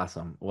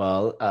 Awesome.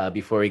 Well,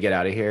 before we get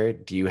out of here,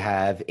 do you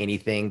have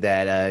anything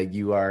that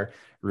you are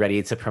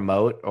ready to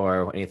promote,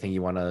 or anything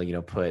you want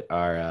to, put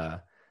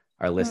our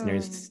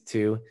listeners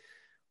to?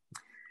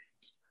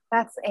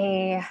 That's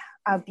a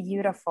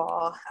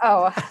beautiful,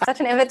 such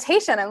an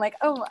invitation. I'm like,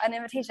 an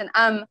invitation.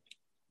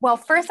 Well,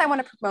 first I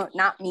want to promote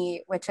Not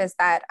Me, which is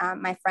that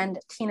my friend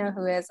Tina,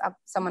 who is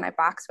someone I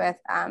box with,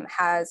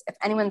 has, if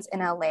anyone's in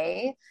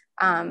LA,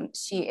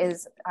 she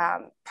is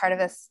part of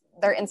this.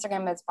 Their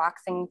Instagram is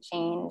Boxing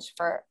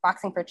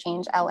for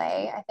Change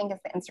LA, I think is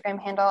the Instagram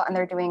handle. And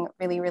they're doing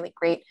really, really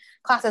great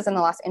classes in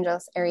the Los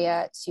Angeles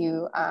area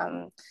to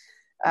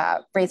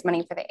raise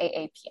money for the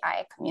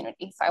AAPI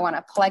community. So I want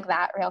to plug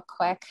that real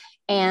quick.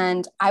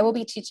 And I will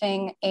be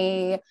teaching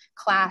a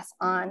class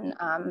on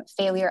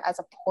failure as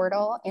a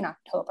portal in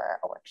October,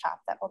 a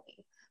workshop that will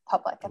be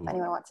public if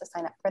anyone wants to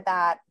sign up for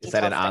that. Is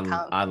that an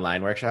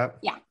online workshop?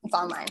 Yeah, it's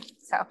online.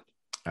 So.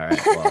 All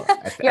right. Well,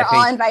 you're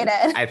all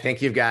invited. I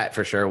think you've got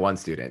for sure one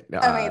student.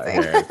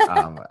 Amazing. Here.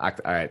 All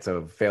right.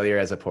 So failure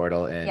as a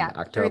portal in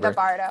October. Through the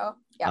Bardo.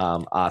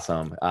 Yep.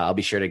 Awesome. I'll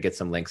be sure to get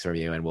some links from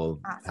you, and we'll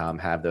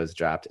have those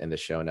dropped in the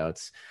show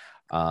notes.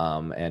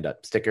 And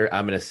sticker.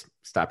 I'm gonna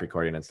stop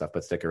recording and stuff,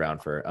 but stick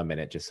around for a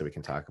minute just so we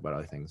can talk about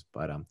other things.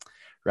 But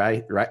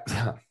right.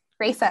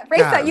 Raisa,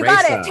 you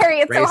got it, Terry.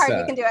 It's so hard.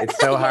 You can do it. It's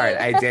so hard.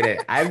 I did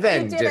it. I've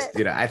been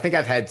I think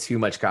I've had too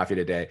much coffee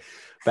today.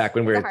 Back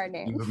when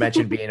you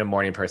mentioned being a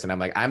morning person, I'm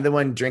like, I'm the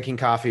one drinking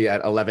coffee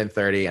at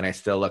 11:30 and I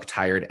still look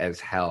tired as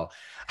hell.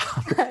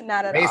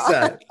 Not at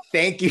Raisa,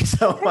 thank you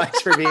so much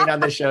for being on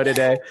the show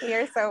today.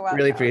 You're so welcome.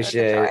 Really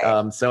appreciate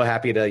it. So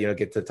happy to,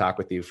 get to talk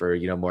with you for,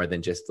 more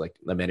than just like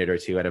a minute or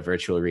two at a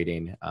virtual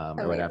reading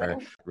or whatever.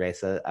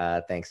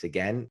 Raisa, thanks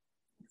again.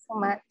 Thanks so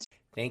much.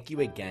 Thank you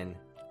again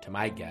to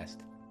my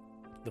guest,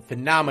 the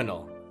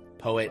phenomenal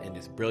poet and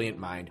his brilliant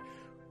mind,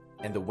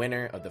 and the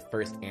winner of the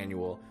first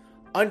annual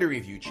Under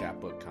Review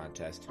Chapbook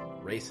Contest,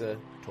 Raisa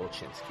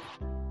Tolchinsky.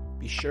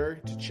 Be sure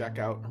to check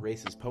out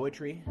Raisa's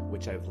poetry,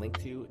 which I've linked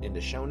to in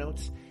the show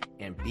notes,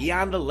 and be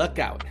on the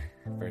lookout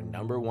for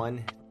number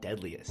 1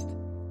 Deadliest,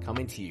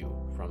 coming to you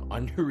from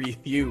Under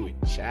Review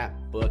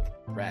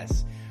Chapbook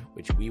Press,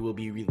 which we will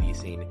be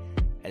releasing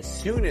as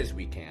soon as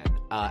we can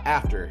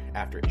after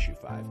issue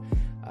 5.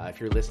 If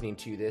you're listening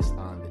to this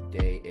on the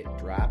day it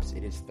drops,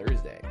 it is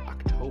Thursday,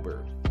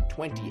 October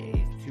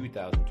 28th,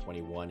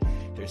 2021.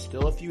 There's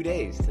still a few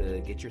days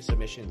to get your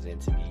submissions in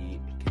to be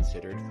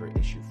considered for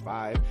issue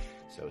 5.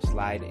 So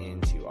slide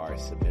into our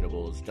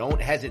submittables.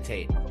 Don't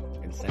hesitate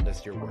and send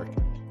us your work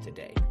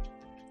today.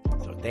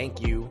 So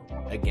thank you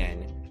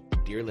again,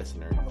 dear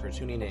listener, for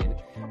tuning in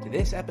to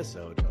this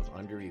episode of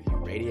Under Review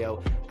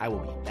Radio. I will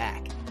be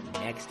back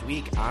next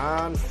week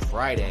on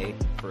Friday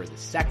for the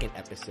second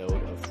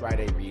episode of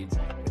Friday Reads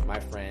with my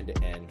friend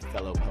and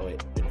fellow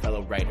poet and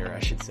fellow writer, I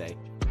should say.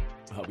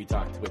 We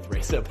talked with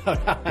Raisa about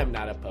how I'm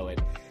not a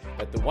poet,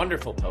 but the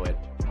wonderful poet,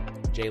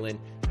 Jalen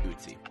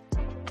Uzi.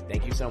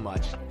 Thank you so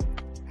much.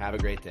 Have a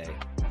great day.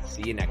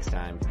 See you next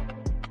time.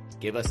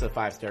 Give us a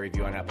 5-star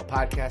review on Apple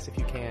Podcasts if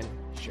you can.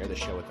 Share the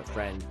show with a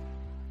friend.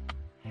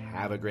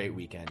 Have a great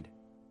weekend.